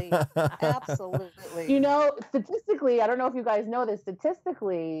 Absolutely. Absolutely. Statistically, I don't know if you guys know this,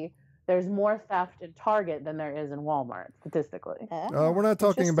 statistically, there's more theft in Target than there is in Walmart, statistically. We're not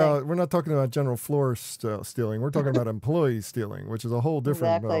talking about general floor stealing. We're talking about employee stealing, which is a whole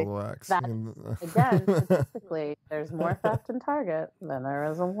different level of acts. Again, statistically, there's more theft in Target than there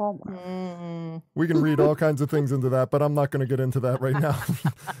is in Walmart. We can read all kinds of things into that, but I'm not going to get into that right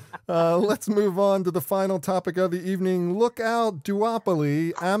now. Let's move on to the final topic of the evening. Look out,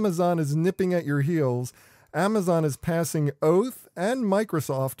 duopoly. Amazon is nipping at your heels. Amazon is passing Oath and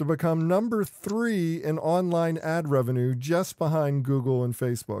Microsoft to become number 3 in online ad revenue, just behind Google and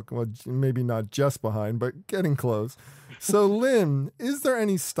Facebook. Well, maybe not just behind, but getting close. So, Lynn, is there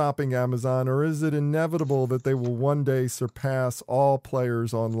any stopping Amazon, or is it inevitable that they will one day surpass all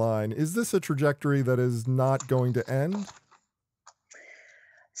players online? Is this a trajectory that is not going to end?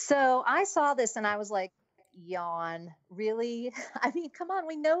 So I saw this and I was like, yawn, really? I mean, come on,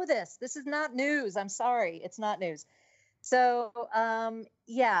 we know this. This is not news. I'm sorry, it's not news. So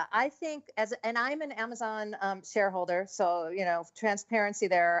yeah, I think and I'm an Amazon shareholder, so transparency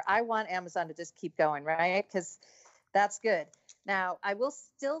there. I want Amazon to just keep going, right? Because that's good. Now, I will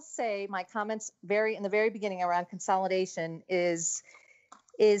still say my comments in the very beginning around consolidation is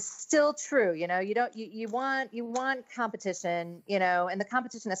still true. You want competition, and the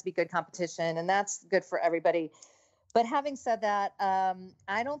competition has to be good competition, and that's good for everybody. But having said that,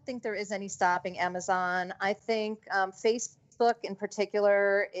 I don't think there is any stopping Amazon. I think Facebook in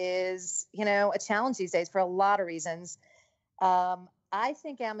particular is, a challenge these days for a lot of reasons. I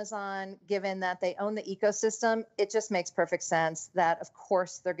think Amazon, given that they own the ecosystem, it just makes perfect sense that, of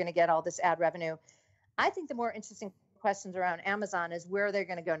course, they're going to get all this ad revenue. I think the more interesting questions around Amazon is where they're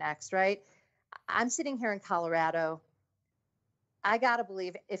going to go next, right? I'm sitting here in Colorado. I got to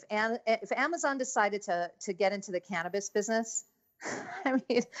believe if Amazon decided to get into the cannabis business, I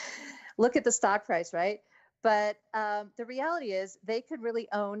mean, look at the stock price, right? But the reality is they could really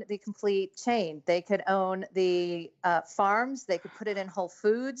own the complete chain. They could own the farms. They could put it in Whole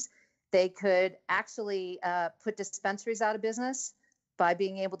Foods. They could actually put dispensaries out of business by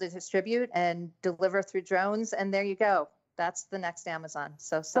being able to distribute and deliver through drones. And there you go. That's the next Amazon.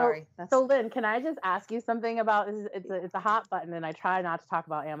 So sorry. So Lynn, can I just ask you something about? It's a hot button, and I try not to talk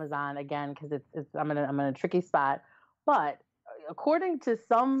about Amazon again because I'm in a tricky spot. But according to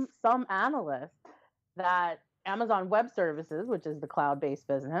some analysts, that Amazon Web Services, which is the cloud-based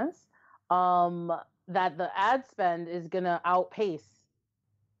business, that the ad spend is going to outpace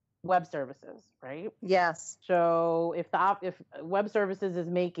web services, right? Yes. So if web services is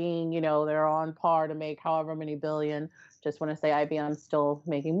making, they're on par to make however many billion. Just want to say IBM's still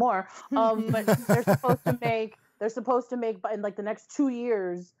making more. But they're supposed to make in like the next 2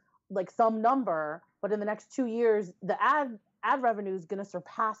 years, like some number. But in the next 2 years, the ad revenue is going to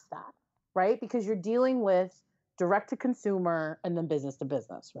surpass that, right? Because you're dealing with direct to consumer and then business to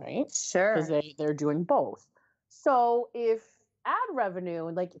business, right? Sure. Because they're doing both. So if ad revenue,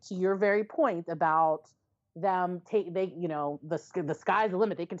 and like to your very point about them the sky's the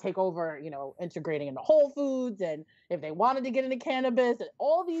limit. They can take over, integrating into Whole Foods, and if they wanted to get into cannabis and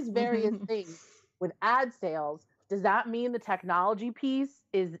all these various things with ad sales, does that mean the technology piece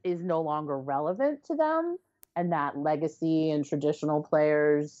is no longer relevant to them, and that legacy and traditional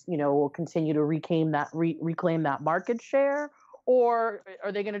players, will continue to reclaim that market share, or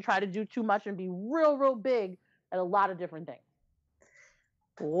are they going to try to do too much and be real big at a lot of different things?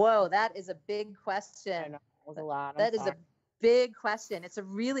 Whoa, that is a big question. I know, it was a lot. That is a big question. It's a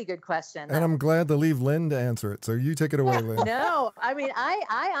really good question. And I'm glad to leave Lynn to answer it. So you take it away, Lynn. No, I mean,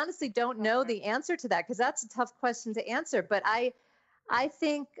 I honestly don't know the answer to that because that's a tough question to answer. But I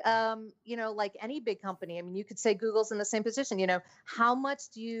think, like any big company, I mean, you could say Google's in the same position. How much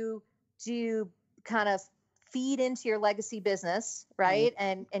do you kind of feed into your legacy business, right?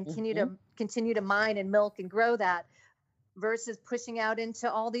 And continue to mine and milk and grow that, versus pushing out into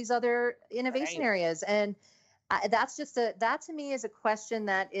all these other innovation areas. And that to me is a question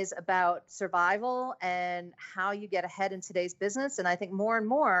that is about survival and how you get ahead in today's business. And I think more and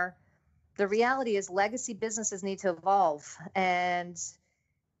more, the reality is legacy businesses need to evolve. And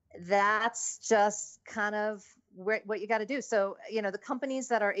that's just kind of what you got to do. So, the companies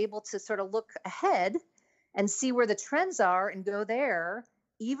that are able to sort of look ahead and see where the trends are and go there,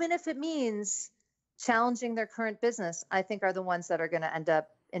 even if it means challenging their current business, I think are the ones that are going to end up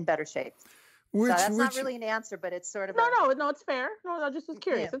in better shape. So that's not really an answer, but it's sort of no, it's fair. No, I just was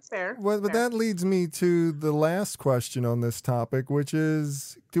curious. Yeah. It's fair. Well, but that leads me to the last question on this topic, which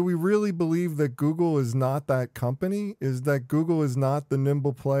is, do we really believe that Google is not that company? Is that Google is not the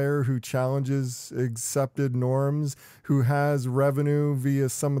nimble player who challenges accepted norms, who has revenue via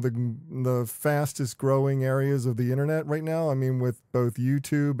some of the fastest growing areas of the internet right now? I mean, with both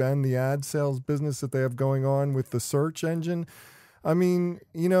YouTube and the ad sales business that they have going on with the search engine. I mean,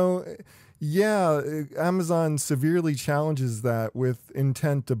 yeah, Amazon severely challenges that with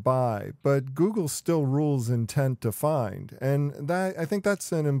intent to buy, but Google still rules intent to find. And I think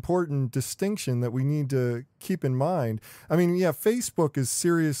that's an important distinction that we need to keep in mind. I mean, yeah, Facebook is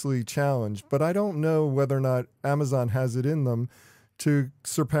seriously challenged, but I don't know whether or not Amazon has it in them to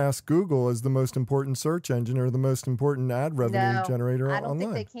surpass Google as the most important search engine or the most important ad revenue generator online. I don't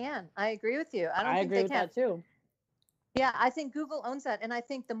think they can. I agree with you. I don't think they can. I agree with that too. Yeah, I think Google owns that. And I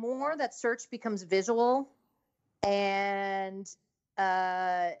think the more that search becomes visual, and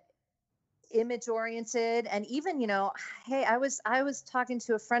image oriented. And even, hey, I was talking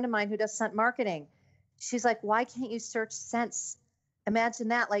to a friend of mine who does scent marketing. She's like, why can't you search scents? Imagine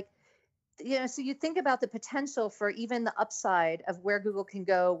that. Like, so you think about the potential for even the upside of where Google can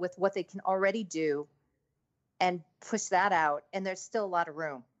go with what they can already do and push that out. And there's still a lot of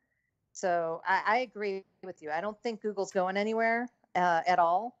room. So I agree with you. I don't think Google's going anywhere at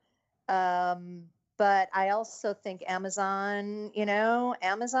all. But I also think Amazon,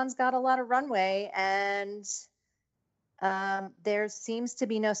 Amazon's got a lot of runway, and there seems to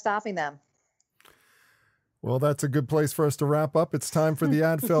be no stopping them. Well, that's a good place for us to wrap up. It's time for the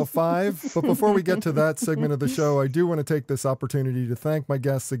Ad Fail 5. But before we get to that segment of the show, I do want to take this opportunity to thank my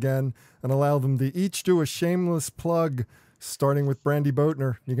guests again and allow them to each do a shameless plug, starting with Brandy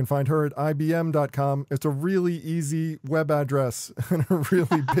Boatner. You can find her at ibm.com. It's a really easy web address and a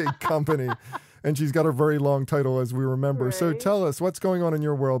really big company. And she's got a very long title, as we remember. Right. So tell us, what's going on in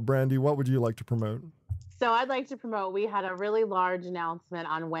your world, Brandy? What would you like to promote? So I'd like to promote, we had a really large announcement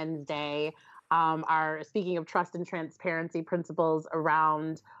on Wednesday. Speaking of trust and transparency principles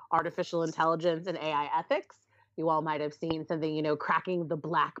around artificial intelligence and AI ethics, you all might have seen something, cracking the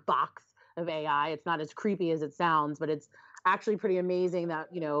black box of AI. It's not as creepy as it sounds, but it's actually pretty amazing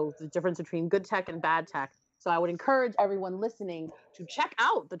that, the difference between good tech and bad tech. So I would encourage everyone listening to check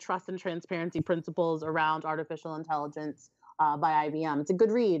out the trust and transparency principles around artificial intelligence by IBM. It's a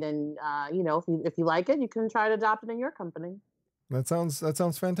good read. And, if you like it, you can try to adopt it in your company. That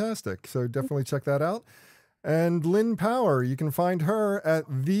sounds fantastic. So definitely check that out. And Lynn Power, you can find her at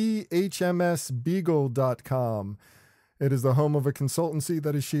thehmsbeagle.com. It is the home of a consultancy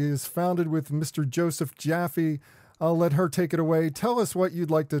that she is founded with Mr. Joseph Jaffe. I'll let her take it away. Tell us what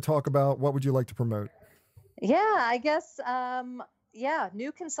you'd like to talk about. What would you like to promote? Yeah, I guess,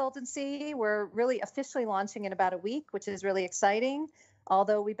 new consultancy. We're really officially launching in about a week, which is really exciting,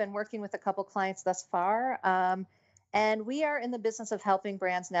 although we've been working with a couple clients thus far. And we are in the business of helping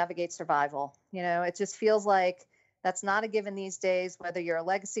brands navigate survival. It just feels like that's not a given these days, whether you're a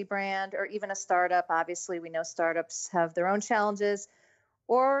legacy brand or even a startup. Obviously, we know startups have their own challenges,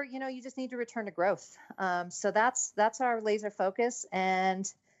 or, you just need to return to growth. So that's our laser focus. And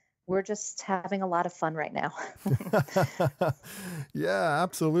we're just having a lot of fun right now. Yeah,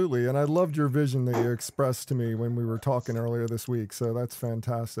 absolutely. And I loved your vision that you expressed to me when we were talking earlier this week. So that's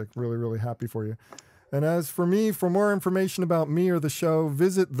fantastic. Really, really happy for you. And as for me, for more information about me or the show,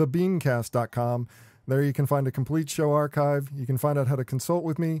 visit thebeancast.com. There you can find a complete show archive. You can find out how to consult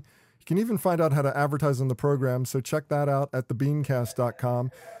with me. You can even find out how to advertise on the program. So check that out at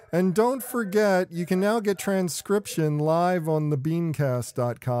thebeancast.com. And don't forget, you can now get transcription live on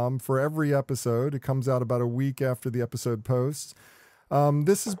thebeancast.com for every episode. It comes out about a week after the episode posts.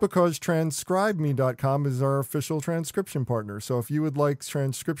 This is because transcribeme.com is our official transcription partner. So if you would like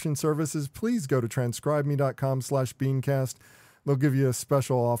transcription services, please go to transcribeme.com/beancast. They'll give you a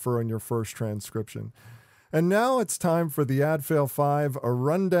special offer on your first transcription. And now it's time for the Ad Fail 5, a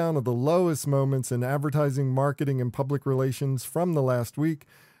rundown of the lowest moments in advertising, marketing, and public relations from the last week.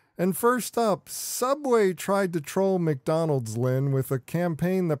 And first up, Subway tried to troll McDonald's, Lynn, with a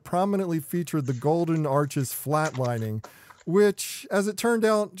campaign that prominently featured the Golden Arches flatlining, which, as it turned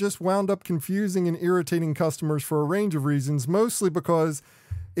out, just wound up confusing and irritating customers for a range of reasons, mostly because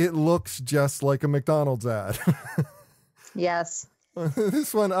it looks just like a McDonald's ad. Yes.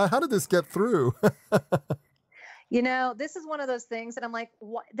 This one, how did this get through? This is one of those things that I'm like,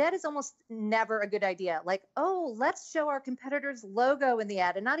 that is almost never a good idea. Like, oh, let's show our competitor's logo in the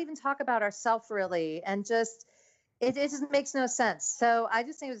ad and not even talk about ourselves really. And just, it just makes no sense. So I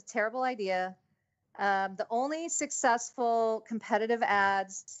just think it was a terrible idea. The only successful competitive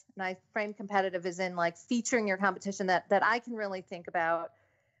ads, and I frame competitive as in like featuring your competition that I can really think about,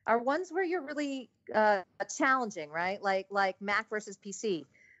 are ones where you're really challenging, right? Like Mac versus PC.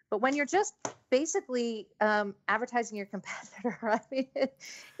 But when you're just basically advertising your competitor, I mean,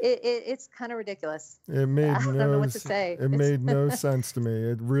 it's kind of ridiculous. It made I don't know what to say. It made no sense to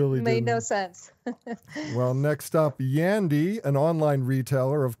me. It really made didn't. No sense. Well, next up, Yandy, an online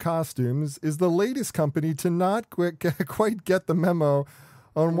retailer of costumes, is the latest company to not quite get the memo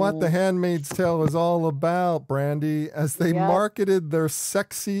on what The Handmaid's Tale is all about, Brandy, as they marketed their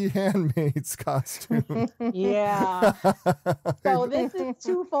sexy handmaid's costume. Yeah. So this is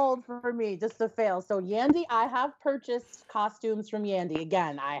twofold for me, just to fail. So Yandy, I have purchased costumes from Yandy.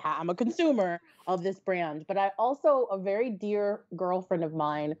 Again, I'm a consumer of this brand, but I also, a very dear girlfriend of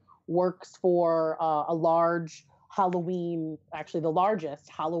mine works for a large Halloween, actually the largest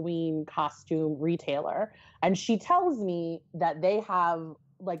Halloween costume retailer. And she tells me that they have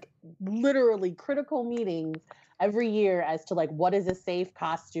like literally critical meetings every year as to like what is a safe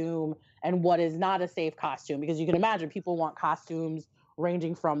costume and what is not a safe costume, because you can imagine people want costumes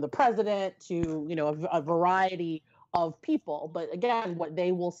ranging from the president to, you know, a variety of people. But again, what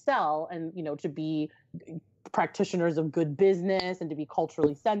they will sell, and, you know, to be practitioners of good business and to be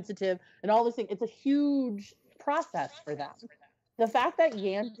culturally sensitive and all these things, it's a huge process for them. The fact that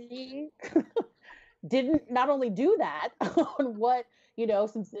Yandy didn't not only do that on what, you know,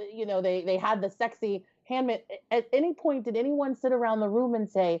 since, you know, they had the sexy handmaid, at any point did anyone sit around the room and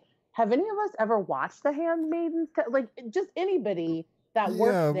say, have any of us ever watched the Handmaidens? Like, just anybody that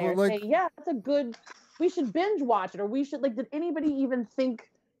works there say, yeah, that's a good, we should binge watch it, or we should, like, did anybody even think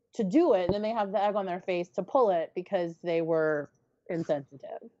to do it? And then they have the egg on their face to pull it because they were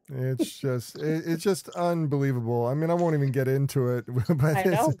insensitive. It's just unbelievable. I mean, I won't even get into it, but I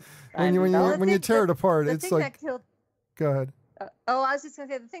know. when you tear it apart, it's like, go ahead. I was just gonna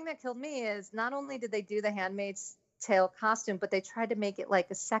say, the thing that killed me is not only did they do the Handmaid's Tale costume, but they tried to make it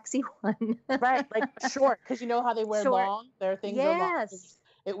like a sexy one. Right, like short, because you know how they wear long, their things are long.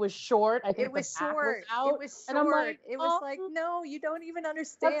 It was short. I think it was the back short. was out. It was short. And I'm like, it was like, no, you don't even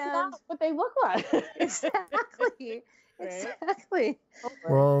understand. That's not what they look like. Exactly. Exactly.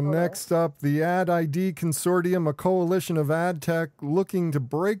 Well, next up, the Ad ID Consortium, a coalition of ad tech looking to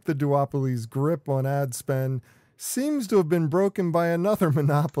break the duopoly's grip on ad spend, seems to have been broken by another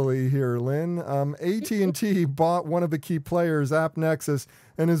monopoly here, Lynn. AT&T bought one of the key players, AppNexus,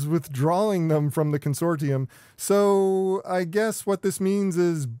 and is withdrawing them from the consortium. So I guess what this means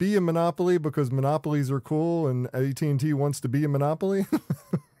is be a monopoly because monopolies are cool and AT&T wants to be a monopoly?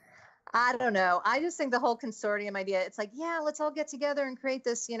 I don't know. I just think the whole consortium idea, it's like, yeah, let's all get together and create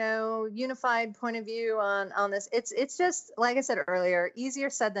this, you know, unified point of view on this. It's just, like I said earlier,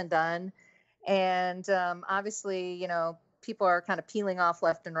 easier said than done. And obviously, you know, people are kind of peeling off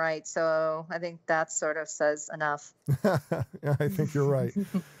left and right. So I think that sort of says enough. Yeah, I think you're right.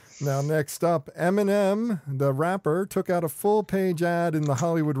 Now, next up, Eminem, the rapper, took out a full-page ad in The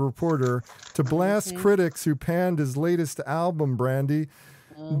Hollywood Reporter to blast critics who panned his latest album, Brandy.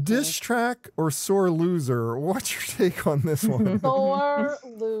 Diss track or sore loser? What's your take on this one? Sore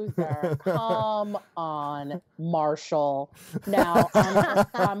loser. Come on, Marshall. Now,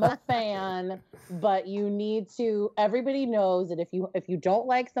 I'm a fan, but you need to, everybody knows that if you don't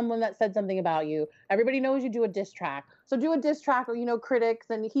like someone that said something about you, everybody knows you do a diss track. So do a diss track, or, you know,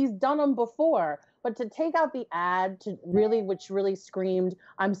 critics, and he's done them before. But to take out the ad which really screamed,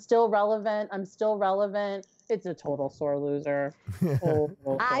 I'm still relevant, it's a total sore loser.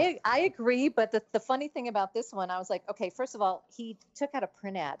 I agree, but the funny thing about this one, I was like, okay, first of all, he took out a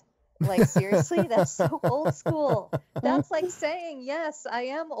print ad. Like, seriously, that's so old school. That's like saying, yes, I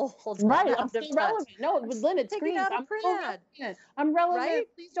am old. Right, I'm still relevant. No, Lynn, it screams, I'm print I'm relevant. Right?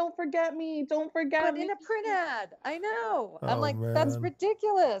 Please don't forget me. Don't forget me. In a print ad, I know. Oh, I'm like, man. That's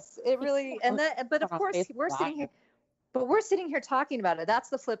ridiculous. It really, but of course, we're sitting here talking about it. That's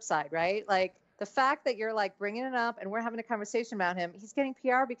the flip side, right? Like, the fact that you're like bringing it up and we're having a conversation about him, he's getting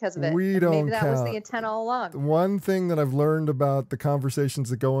PR because of it. We don't Maybe that count. was the intent all along. One thing that I've learned about the conversations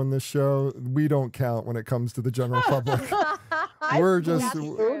that go on this show, we don't count when it comes to the general public. We're just...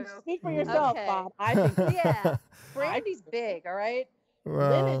 Speak for yourself, okay. Bob. I think, yeah. Brandy's big, all right?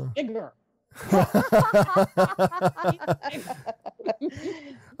 Lynn is bigger.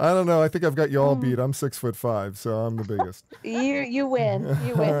 I don't know. I think I've got you all beat. I'm 6'5", so I'm the biggest. You win.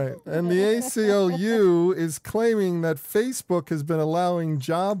 You win. All right. And the ACLU is claiming that Facebook has been allowing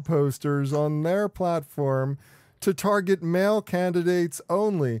job posters on their platform to target male candidates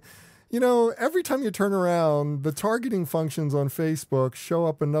only. You know, every time you turn around, the targeting functions on Facebook show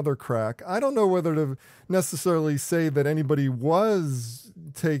up another crack. I don't know whether to necessarily say that anybody was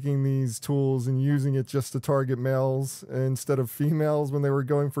taking these tools and using it just to target males instead of females when they were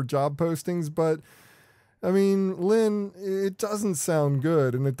going for job postings. But, I mean, Lynn, it doesn't sound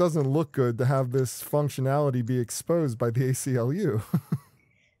good and it doesn't look good to have this functionality be exposed by the ACLU.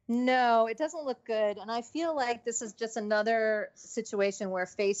 No, it doesn't look good. And I feel like this is just another situation where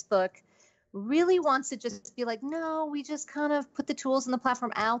Facebook really wants to just be like, no, we just kind of put the tools and the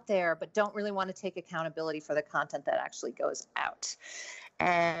platform out there, but don't really want to take accountability for the content that actually goes out.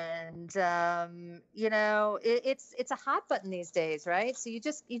 And, you know, it's a hot button these days, right? So you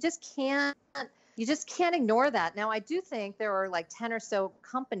just can't ignore that. Now, I do think there are like 10 or so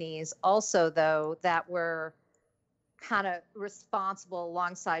companies also, though, that were kind of responsible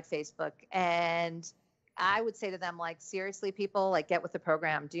alongside Facebook. And I would say to them, like, seriously, people, like, get with the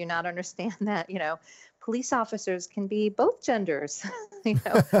program. Do you not understand that, you know, police officers can be both genders, you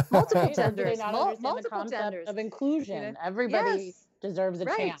know, multiple genders, multiple genders of inclusion. You know? Everybody deserves a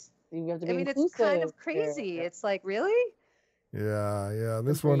Right. chance. You have to be it's inclusive. kind of crazy. It's like, really? Yeah.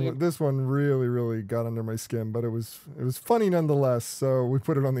 This Agreed. one really got under my skin, but it was funny nonetheless. So we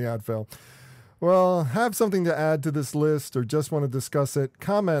put it on the ad fail. Well, have something to add to this list or just want to discuss it?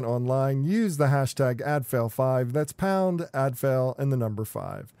 Comment online. Use the hashtag #AdFail5. That's pound adfail and the number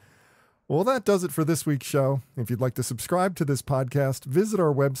 5. Well, that does it for this week's show. If you'd like to subscribe to this podcast, visit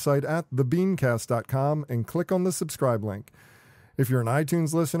our website at thebeancast.com and click on the subscribe link. If you're an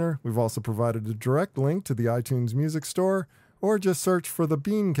iTunes listener, we've also provided a direct link to the iTunes Music Store, or just search for the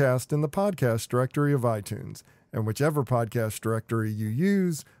BeanCast in the podcast directory of iTunes. And whichever podcast directory you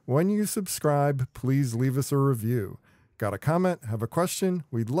use, when you subscribe, please leave us a review. Got a comment? Have a question?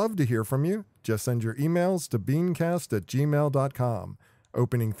 We'd love to hear from you. Just send your emails to beancast@gmail.com.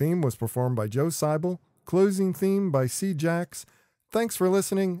 Opening theme was performed by Joe Seibel. Closing theme by C. Jax. Thanks for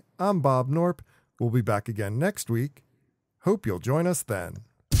listening. I'm Bob Norp. We'll be back again next week. Hope you'll join us then.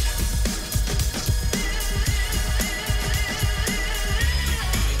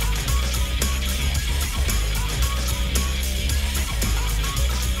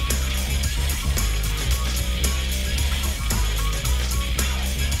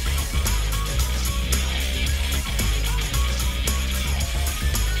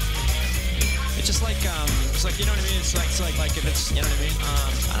 It's like, you know what I mean? It's like if it's, you know what I mean?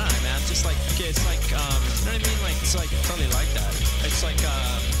 I don't know, man. It's just like, okay, it's like, you know what I mean? Like, it's like totally like that. It's like,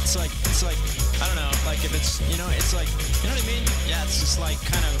 I don't know, like if it's, you know, it's like, you know what I mean? Yeah, it's just like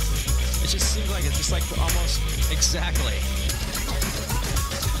kind of, it just seems like it's just like almost exactly.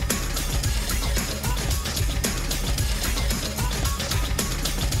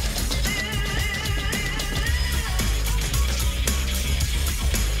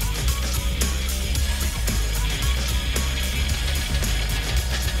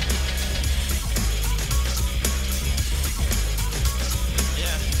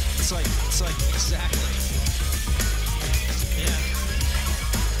 It's like exactly. Yeah.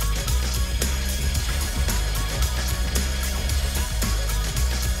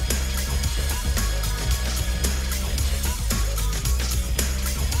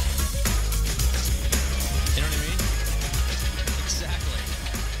 You know what I mean? Exactly.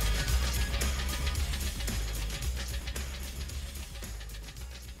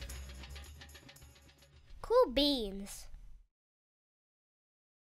 Cool beans.